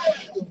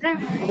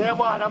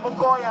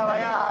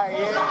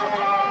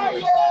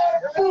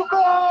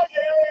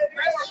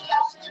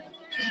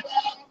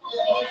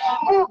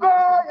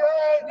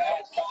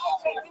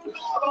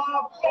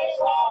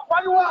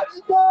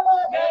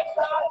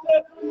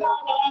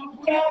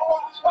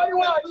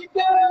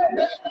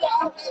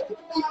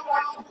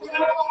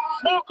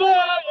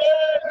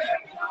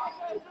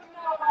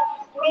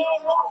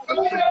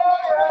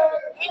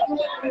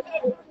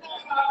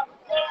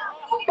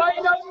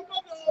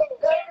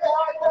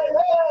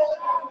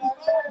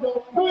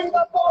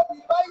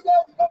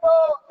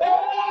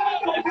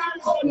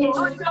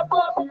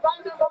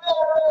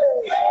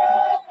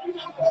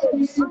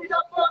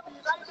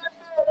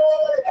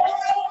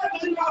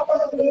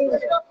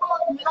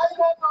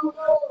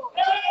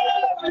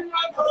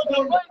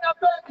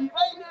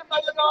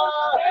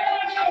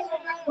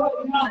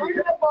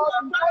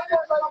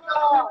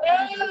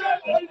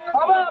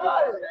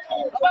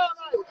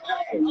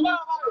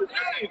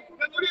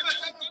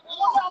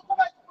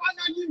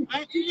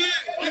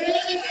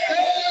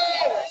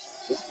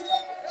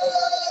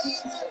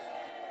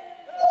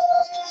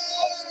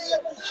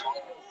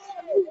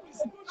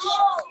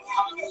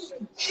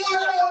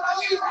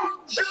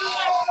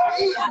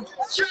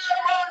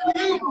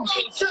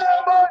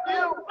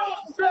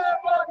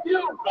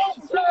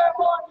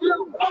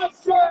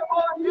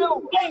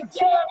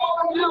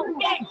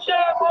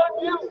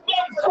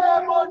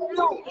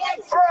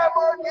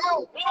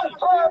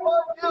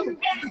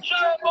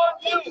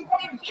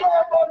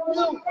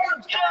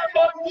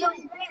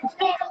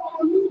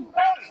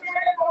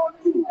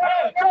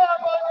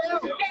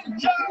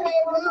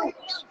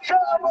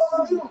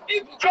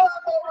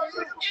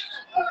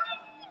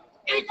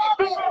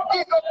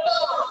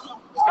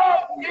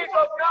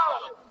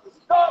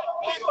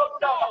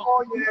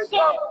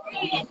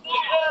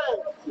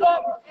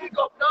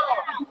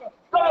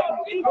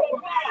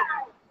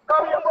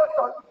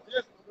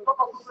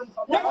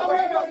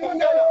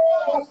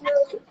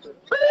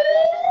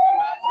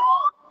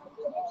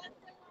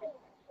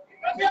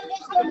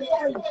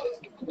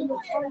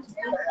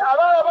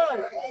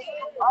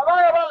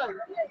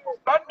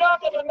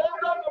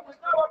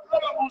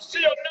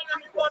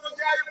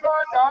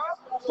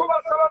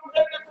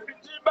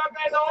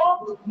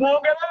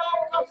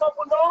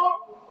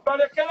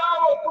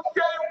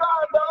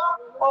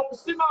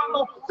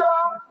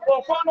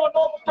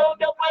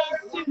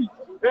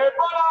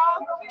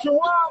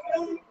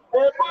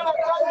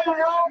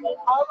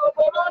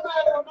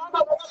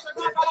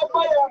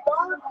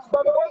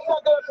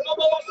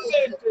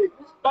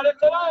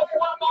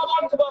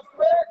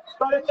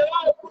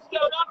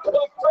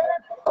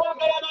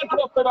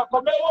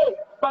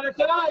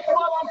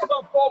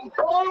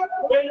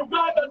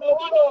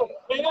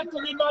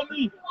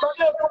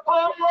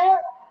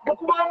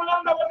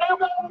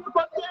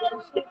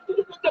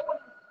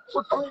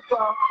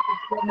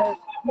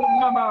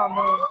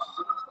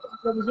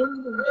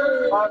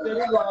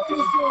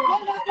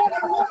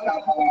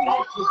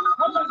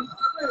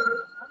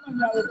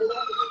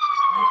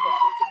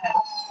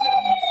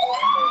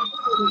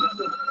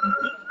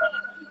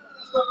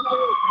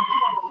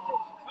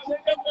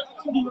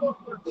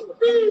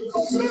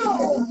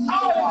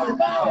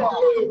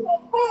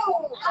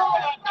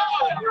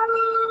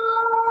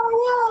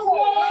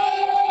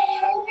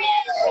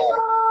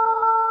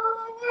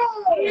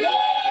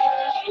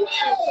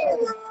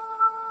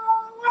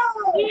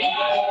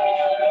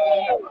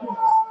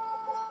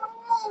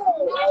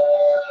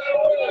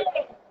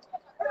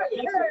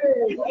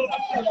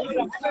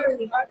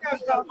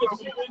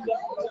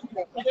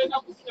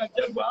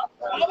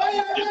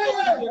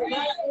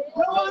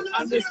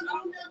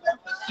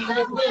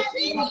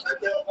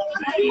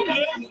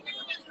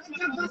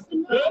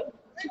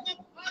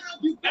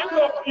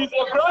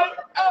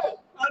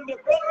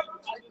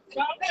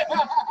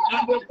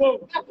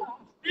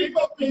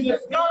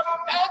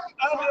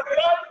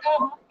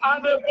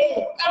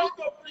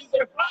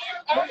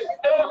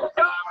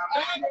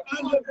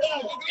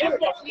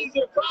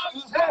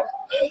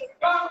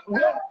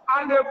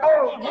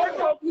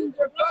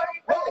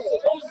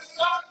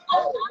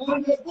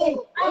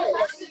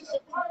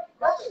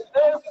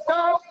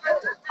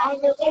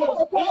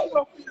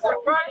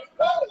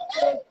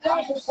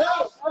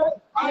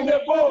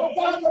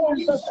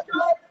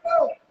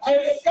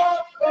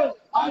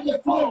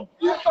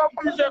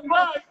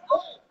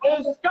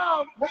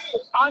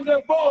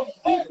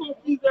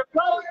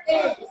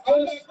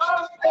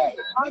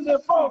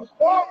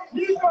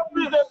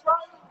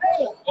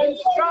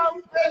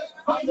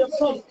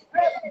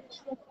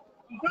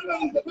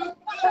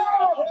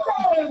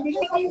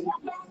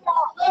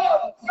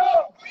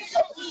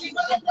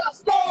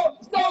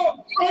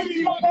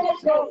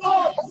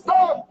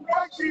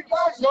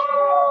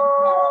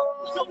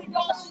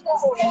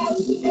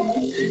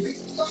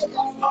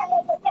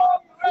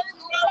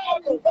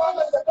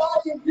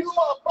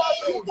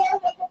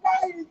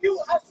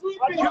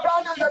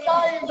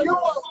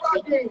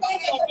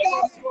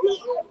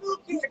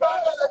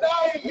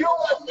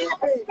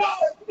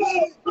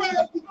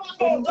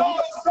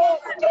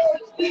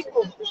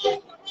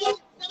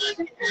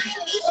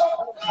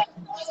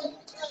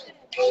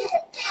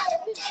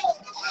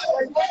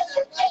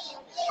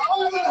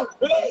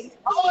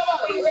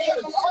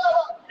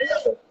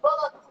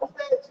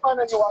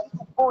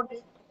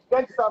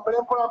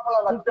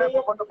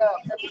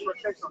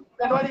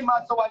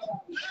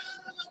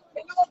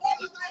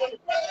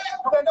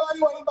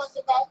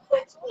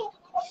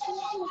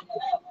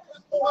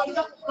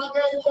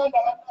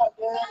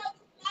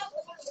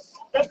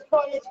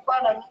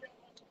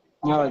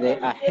 Now they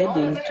are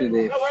heading to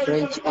the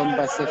French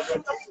embassy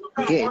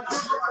gate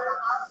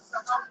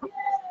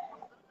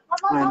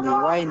and they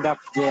wind up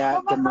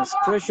their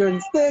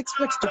demonstrations. They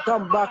expect to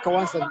come back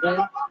once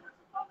again.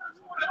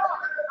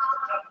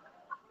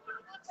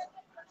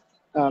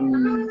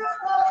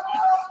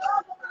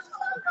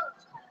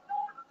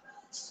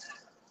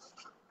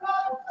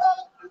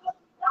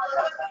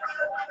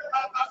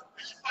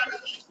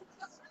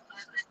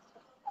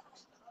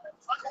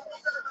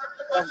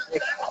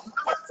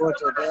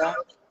 Photo there.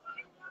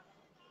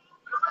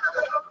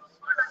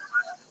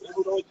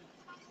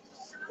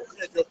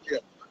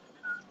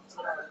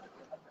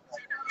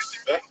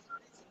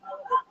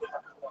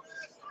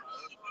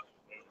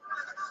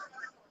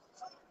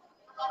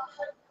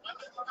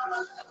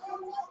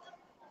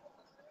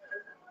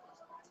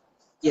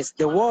 Yes,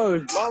 the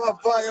world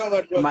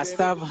must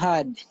have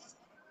had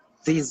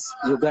these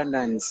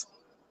Ugandans,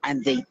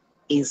 and they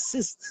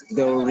insist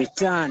they will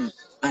return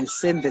and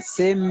send the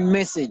same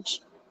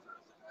message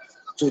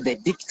to the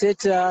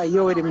dictator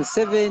Yoweri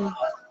Museveni.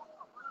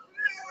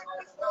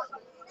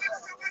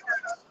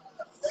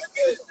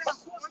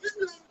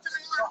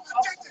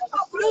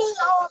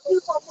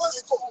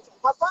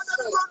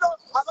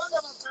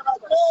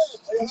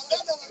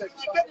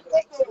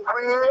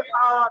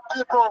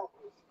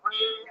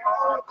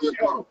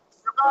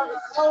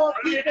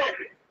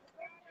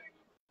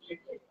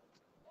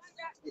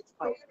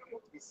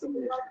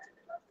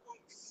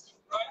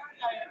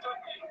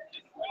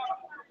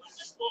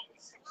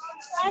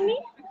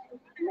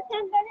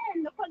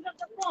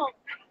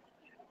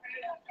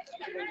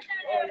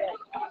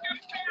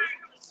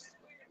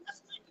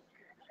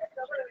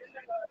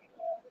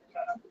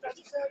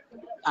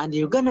 And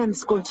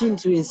Ugandans continue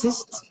to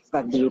insist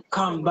that they will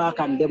come back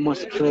and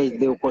demonstrate.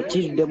 They will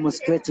continue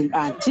demonstrating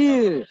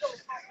until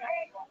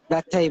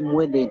that time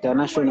when the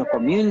international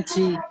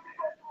community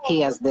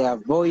hears their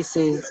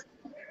voices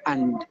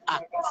and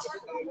acts.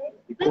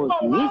 Because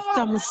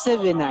Mr.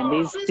 Museveni and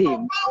his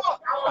team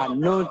are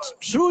not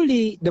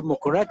truly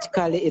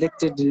democratically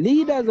elected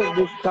leaders of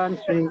this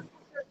country,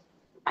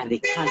 and they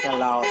can't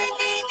allow that.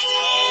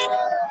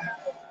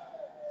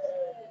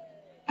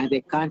 And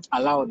they can't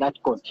allow that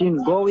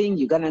continue going.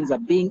 Ugandans are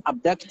being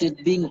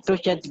abducted, being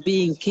tortured,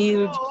 being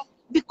killed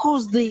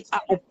because they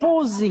are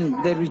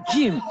opposing the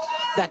regime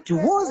that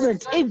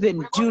wasn't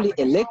even duly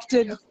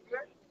elected.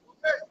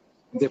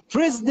 The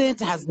president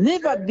has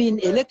never been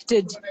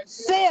elected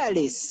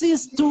fairly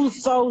since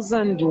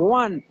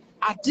 2001.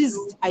 At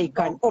least I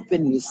can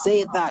openly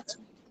say that.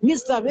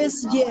 Mr.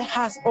 Besigye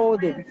has all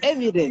the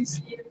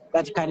evidence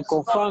that can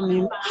confirm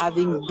him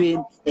having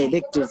been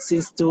elected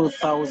since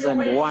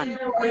 2001.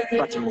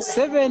 But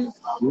Museveni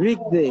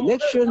rigged the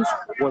elections,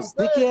 was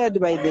declared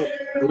by the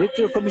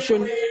Electoral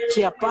Commission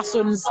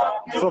chairpersons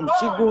from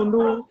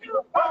Chigundu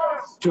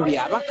to the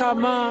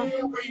Abakama,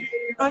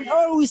 and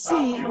all we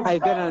see are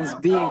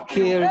Ugandans being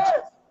killed,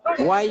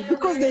 Why?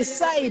 Because they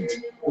side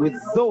with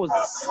those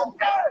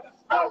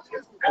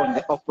on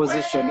the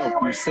opposition of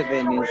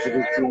Museveni's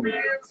regime.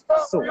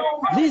 So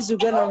these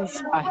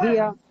Ugandans are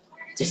here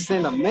to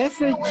send a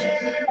message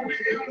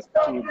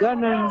to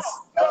Ugandans,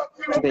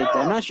 to the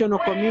international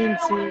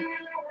community,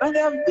 and they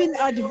have been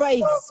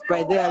advised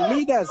by their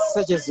leaders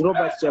such as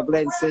Robert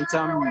Chagulanyi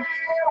Sentamu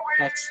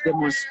that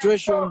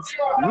demonstrations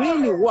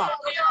really work.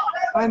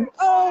 And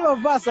all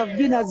of us have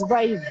been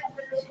advised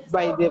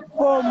by the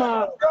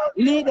former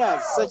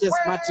leaders such as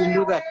Martin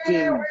Luther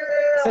King,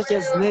 such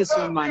as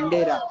Nelson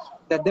Mandela,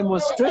 that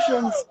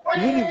demonstrations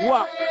really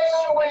work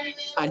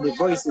and the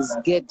voices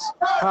get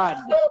heard.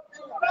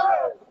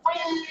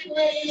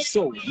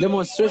 So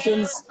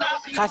demonstrations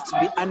have to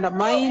be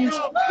undermined.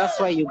 That's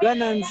why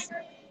Ugandans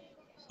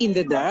in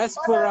the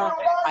diaspora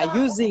are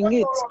using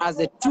it as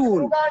a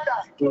tool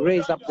to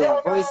raise up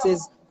their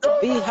voices, to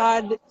be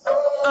heard,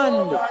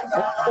 and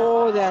for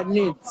all their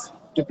needs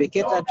to be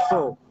catered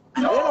for.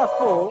 And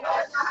therefore,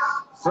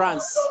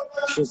 France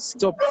should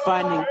stop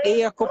funding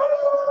EACOP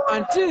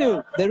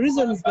until the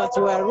reasons that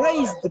were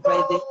raised by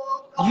the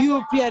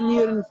European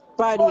Union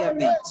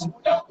Parliament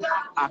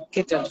are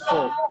catered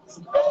for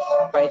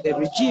by the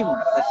regime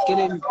that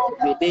killing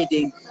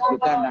invading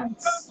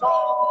Ugandans.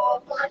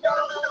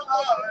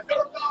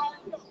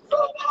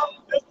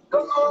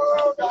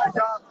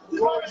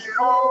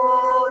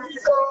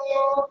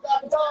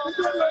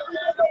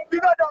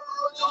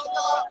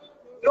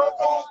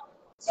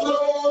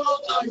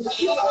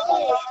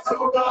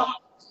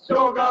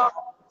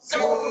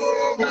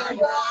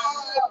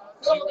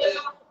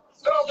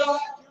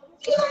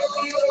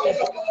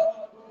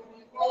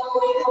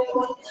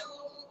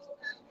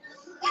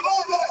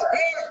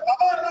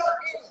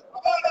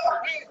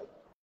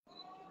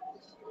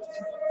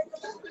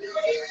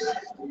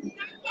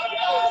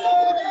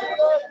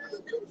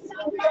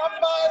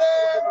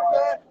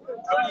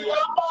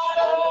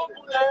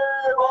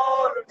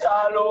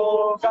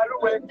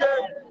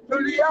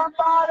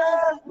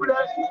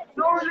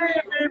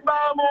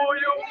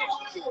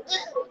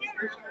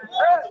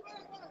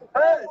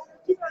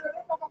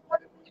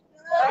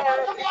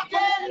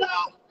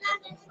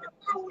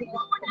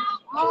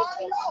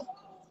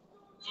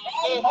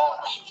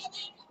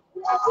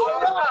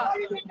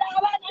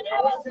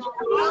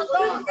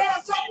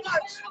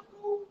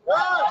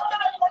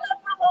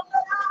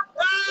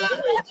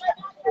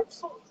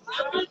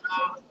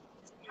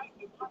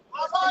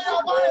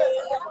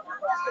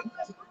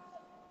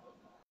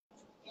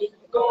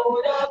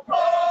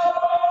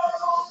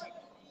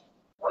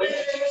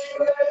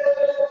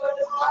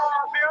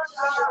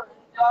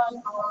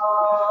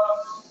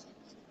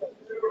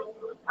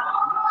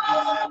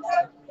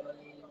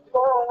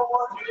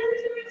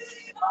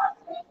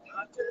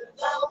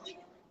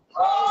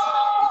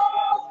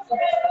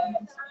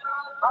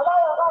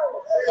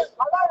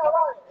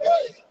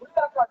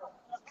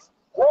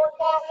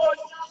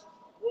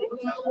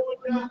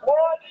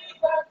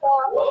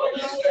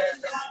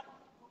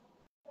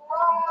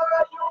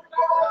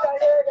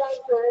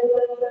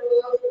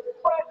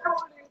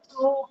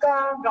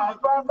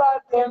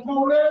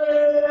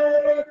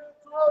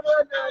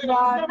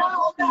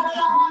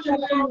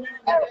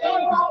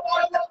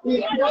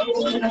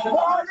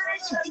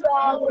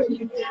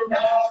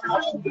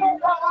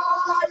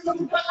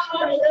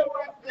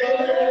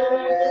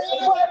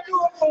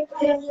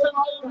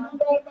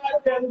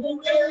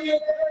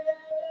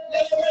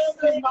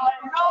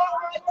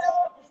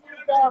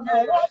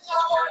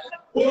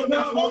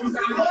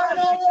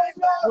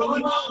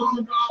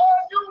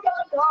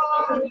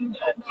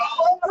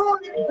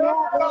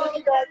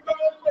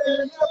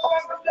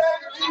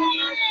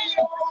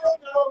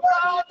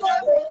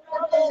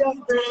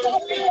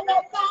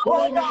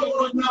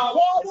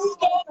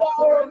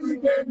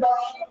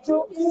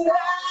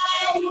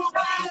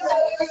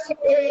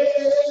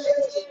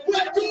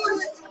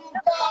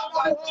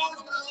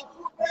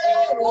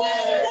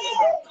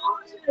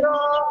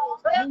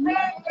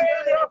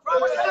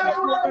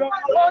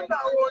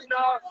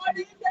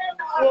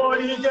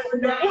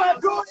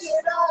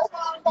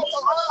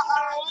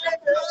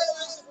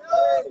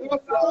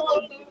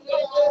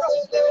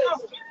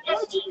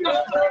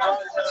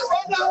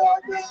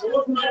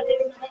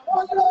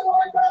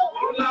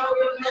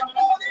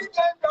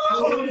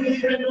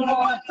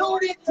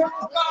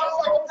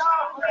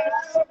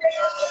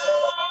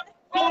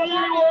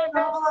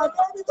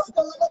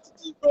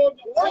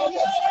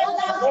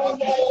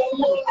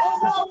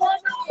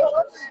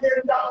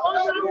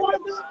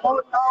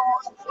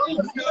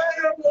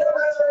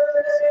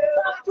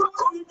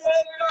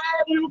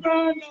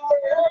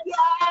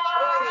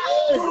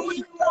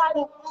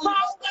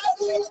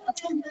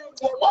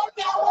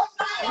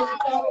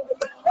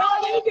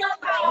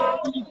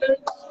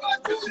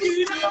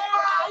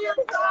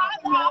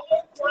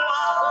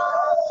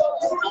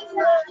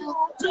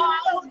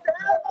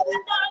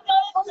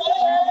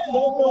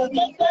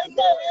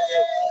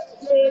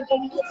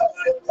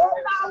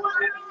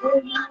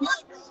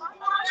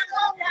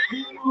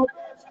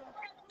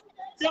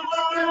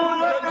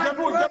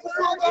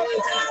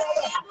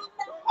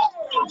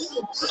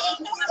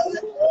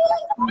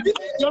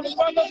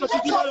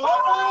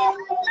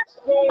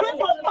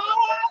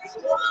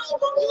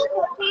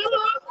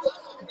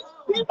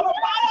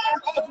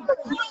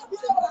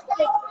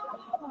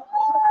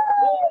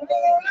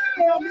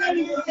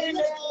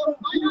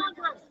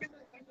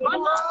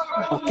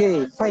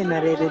 Okay,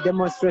 finally the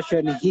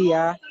demonstration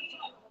here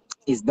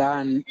is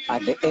done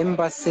at the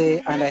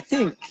embassy, and I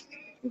think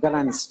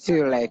Ugandans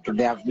feel like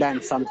they have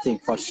done something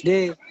for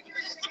today,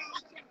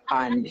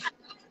 and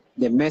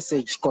the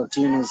message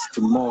continues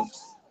to move.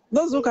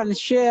 Those who can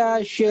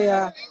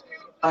share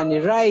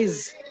and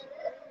raise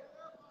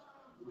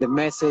the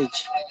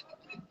message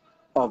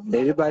of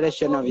the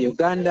liberation of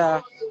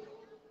Uganda.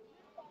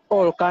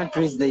 All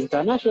countries, the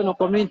international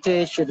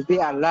community should be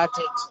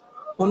alerted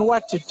on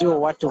what to do,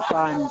 what to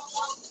fund,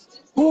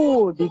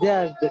 who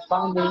deserves the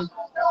funding.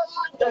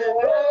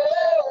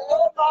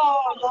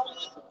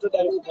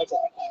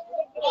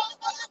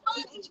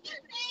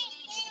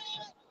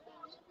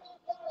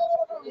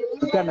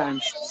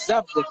 Ugandans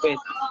deserve the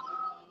best.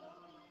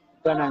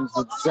 Ugandans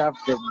deserve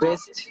the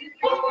best,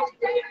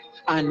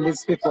 and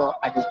these people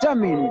are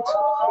determined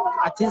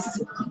at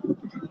least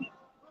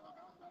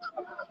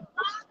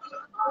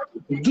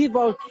give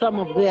out some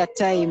of their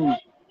time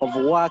of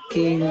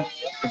working,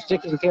 of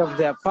taking care of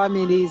their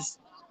families,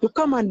 to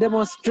come and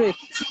demonstrate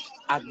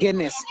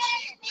against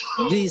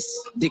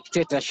this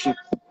dictatorship,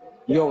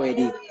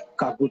 Yoweri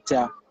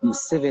Kaguta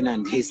Museveni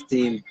and his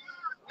team.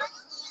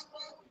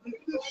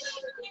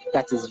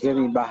 That is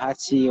Vemi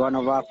Bahati, one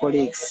of our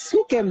colleagues,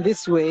 who came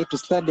this way to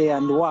study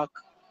and work.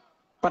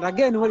 But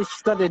again, when she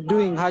started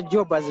doing her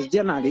job as a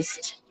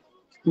journalist,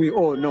 we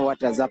all know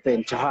what has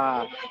happened to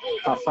her,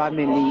 her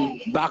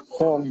family, back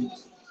home.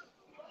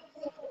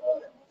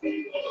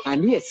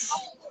 And yes,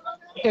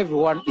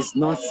 everyone is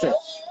not safe,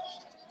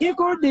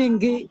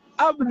 including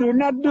Abdul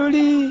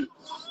Naduli,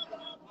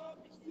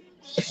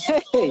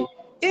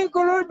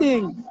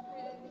 including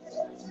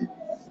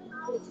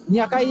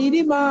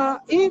Nyakairima,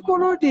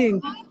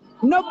 including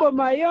Nobo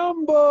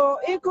Mayombo,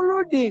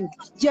 including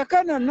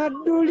Jakana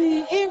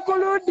Naduli,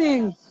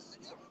 including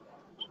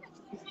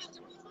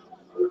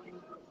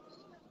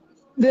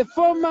the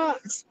former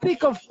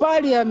Speaker of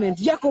Parliament,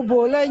 Jacob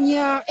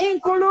Olanya,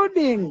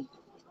 including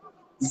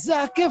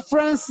Zake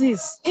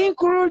Francis,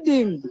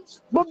 including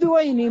Bobby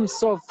Wine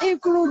himself,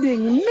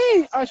 including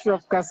me,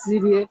 Ashraf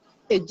Kasirye,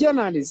 a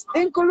journalist,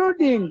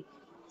 including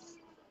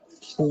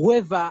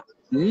whoever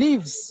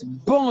lives,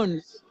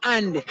 born,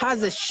 and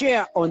has a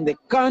share on the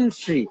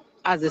country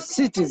as a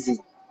citizen.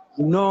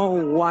 No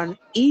one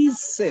is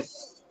safe.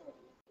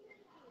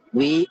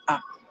 We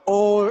are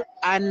all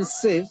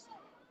unsafe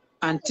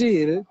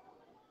until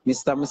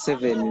Mr.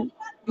 Museveni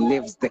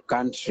leaves the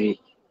country,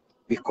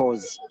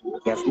 because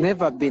he has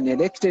never been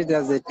elected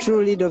as a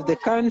true leader of the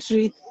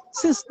country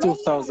since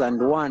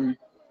 2001,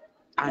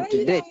 and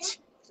to date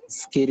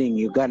he's killing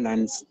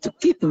Ugandans to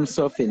keep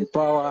himself in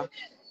power.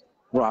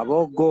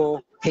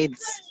 Rabogo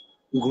heads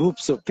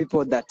groups of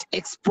people that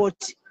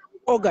export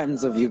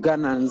organs of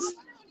Ugandans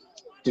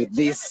to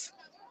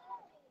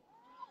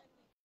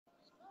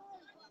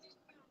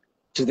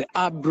the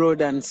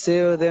abroad and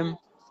sell them.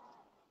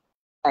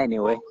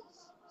 Anyway,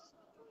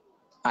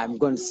 I'm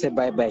going to say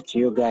bye-bye to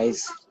you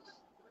guys.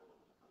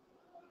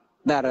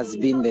 That has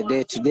been the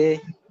day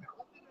today,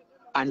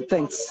 and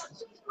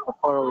thanks for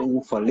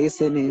following, for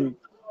listening.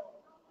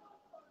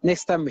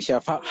 Next time we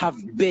shall have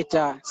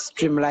better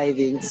stream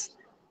lives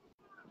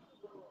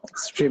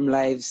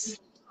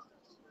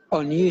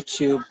on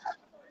YouTube,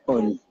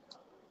 on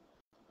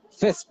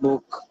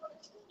Facebook,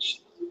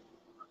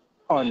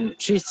 on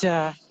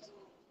Twitter.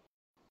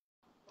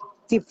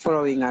 Keep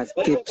following us,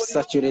 keep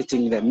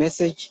saturating the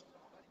message.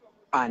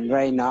 And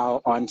right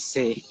now I want to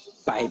say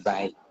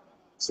bye-bye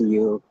to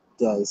you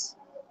guys.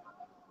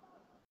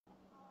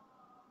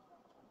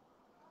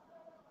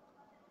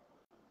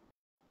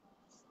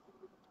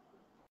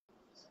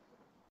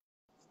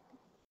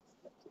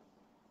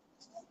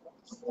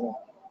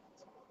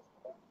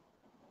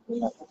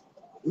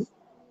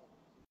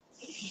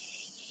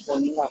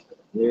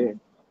 Yeah.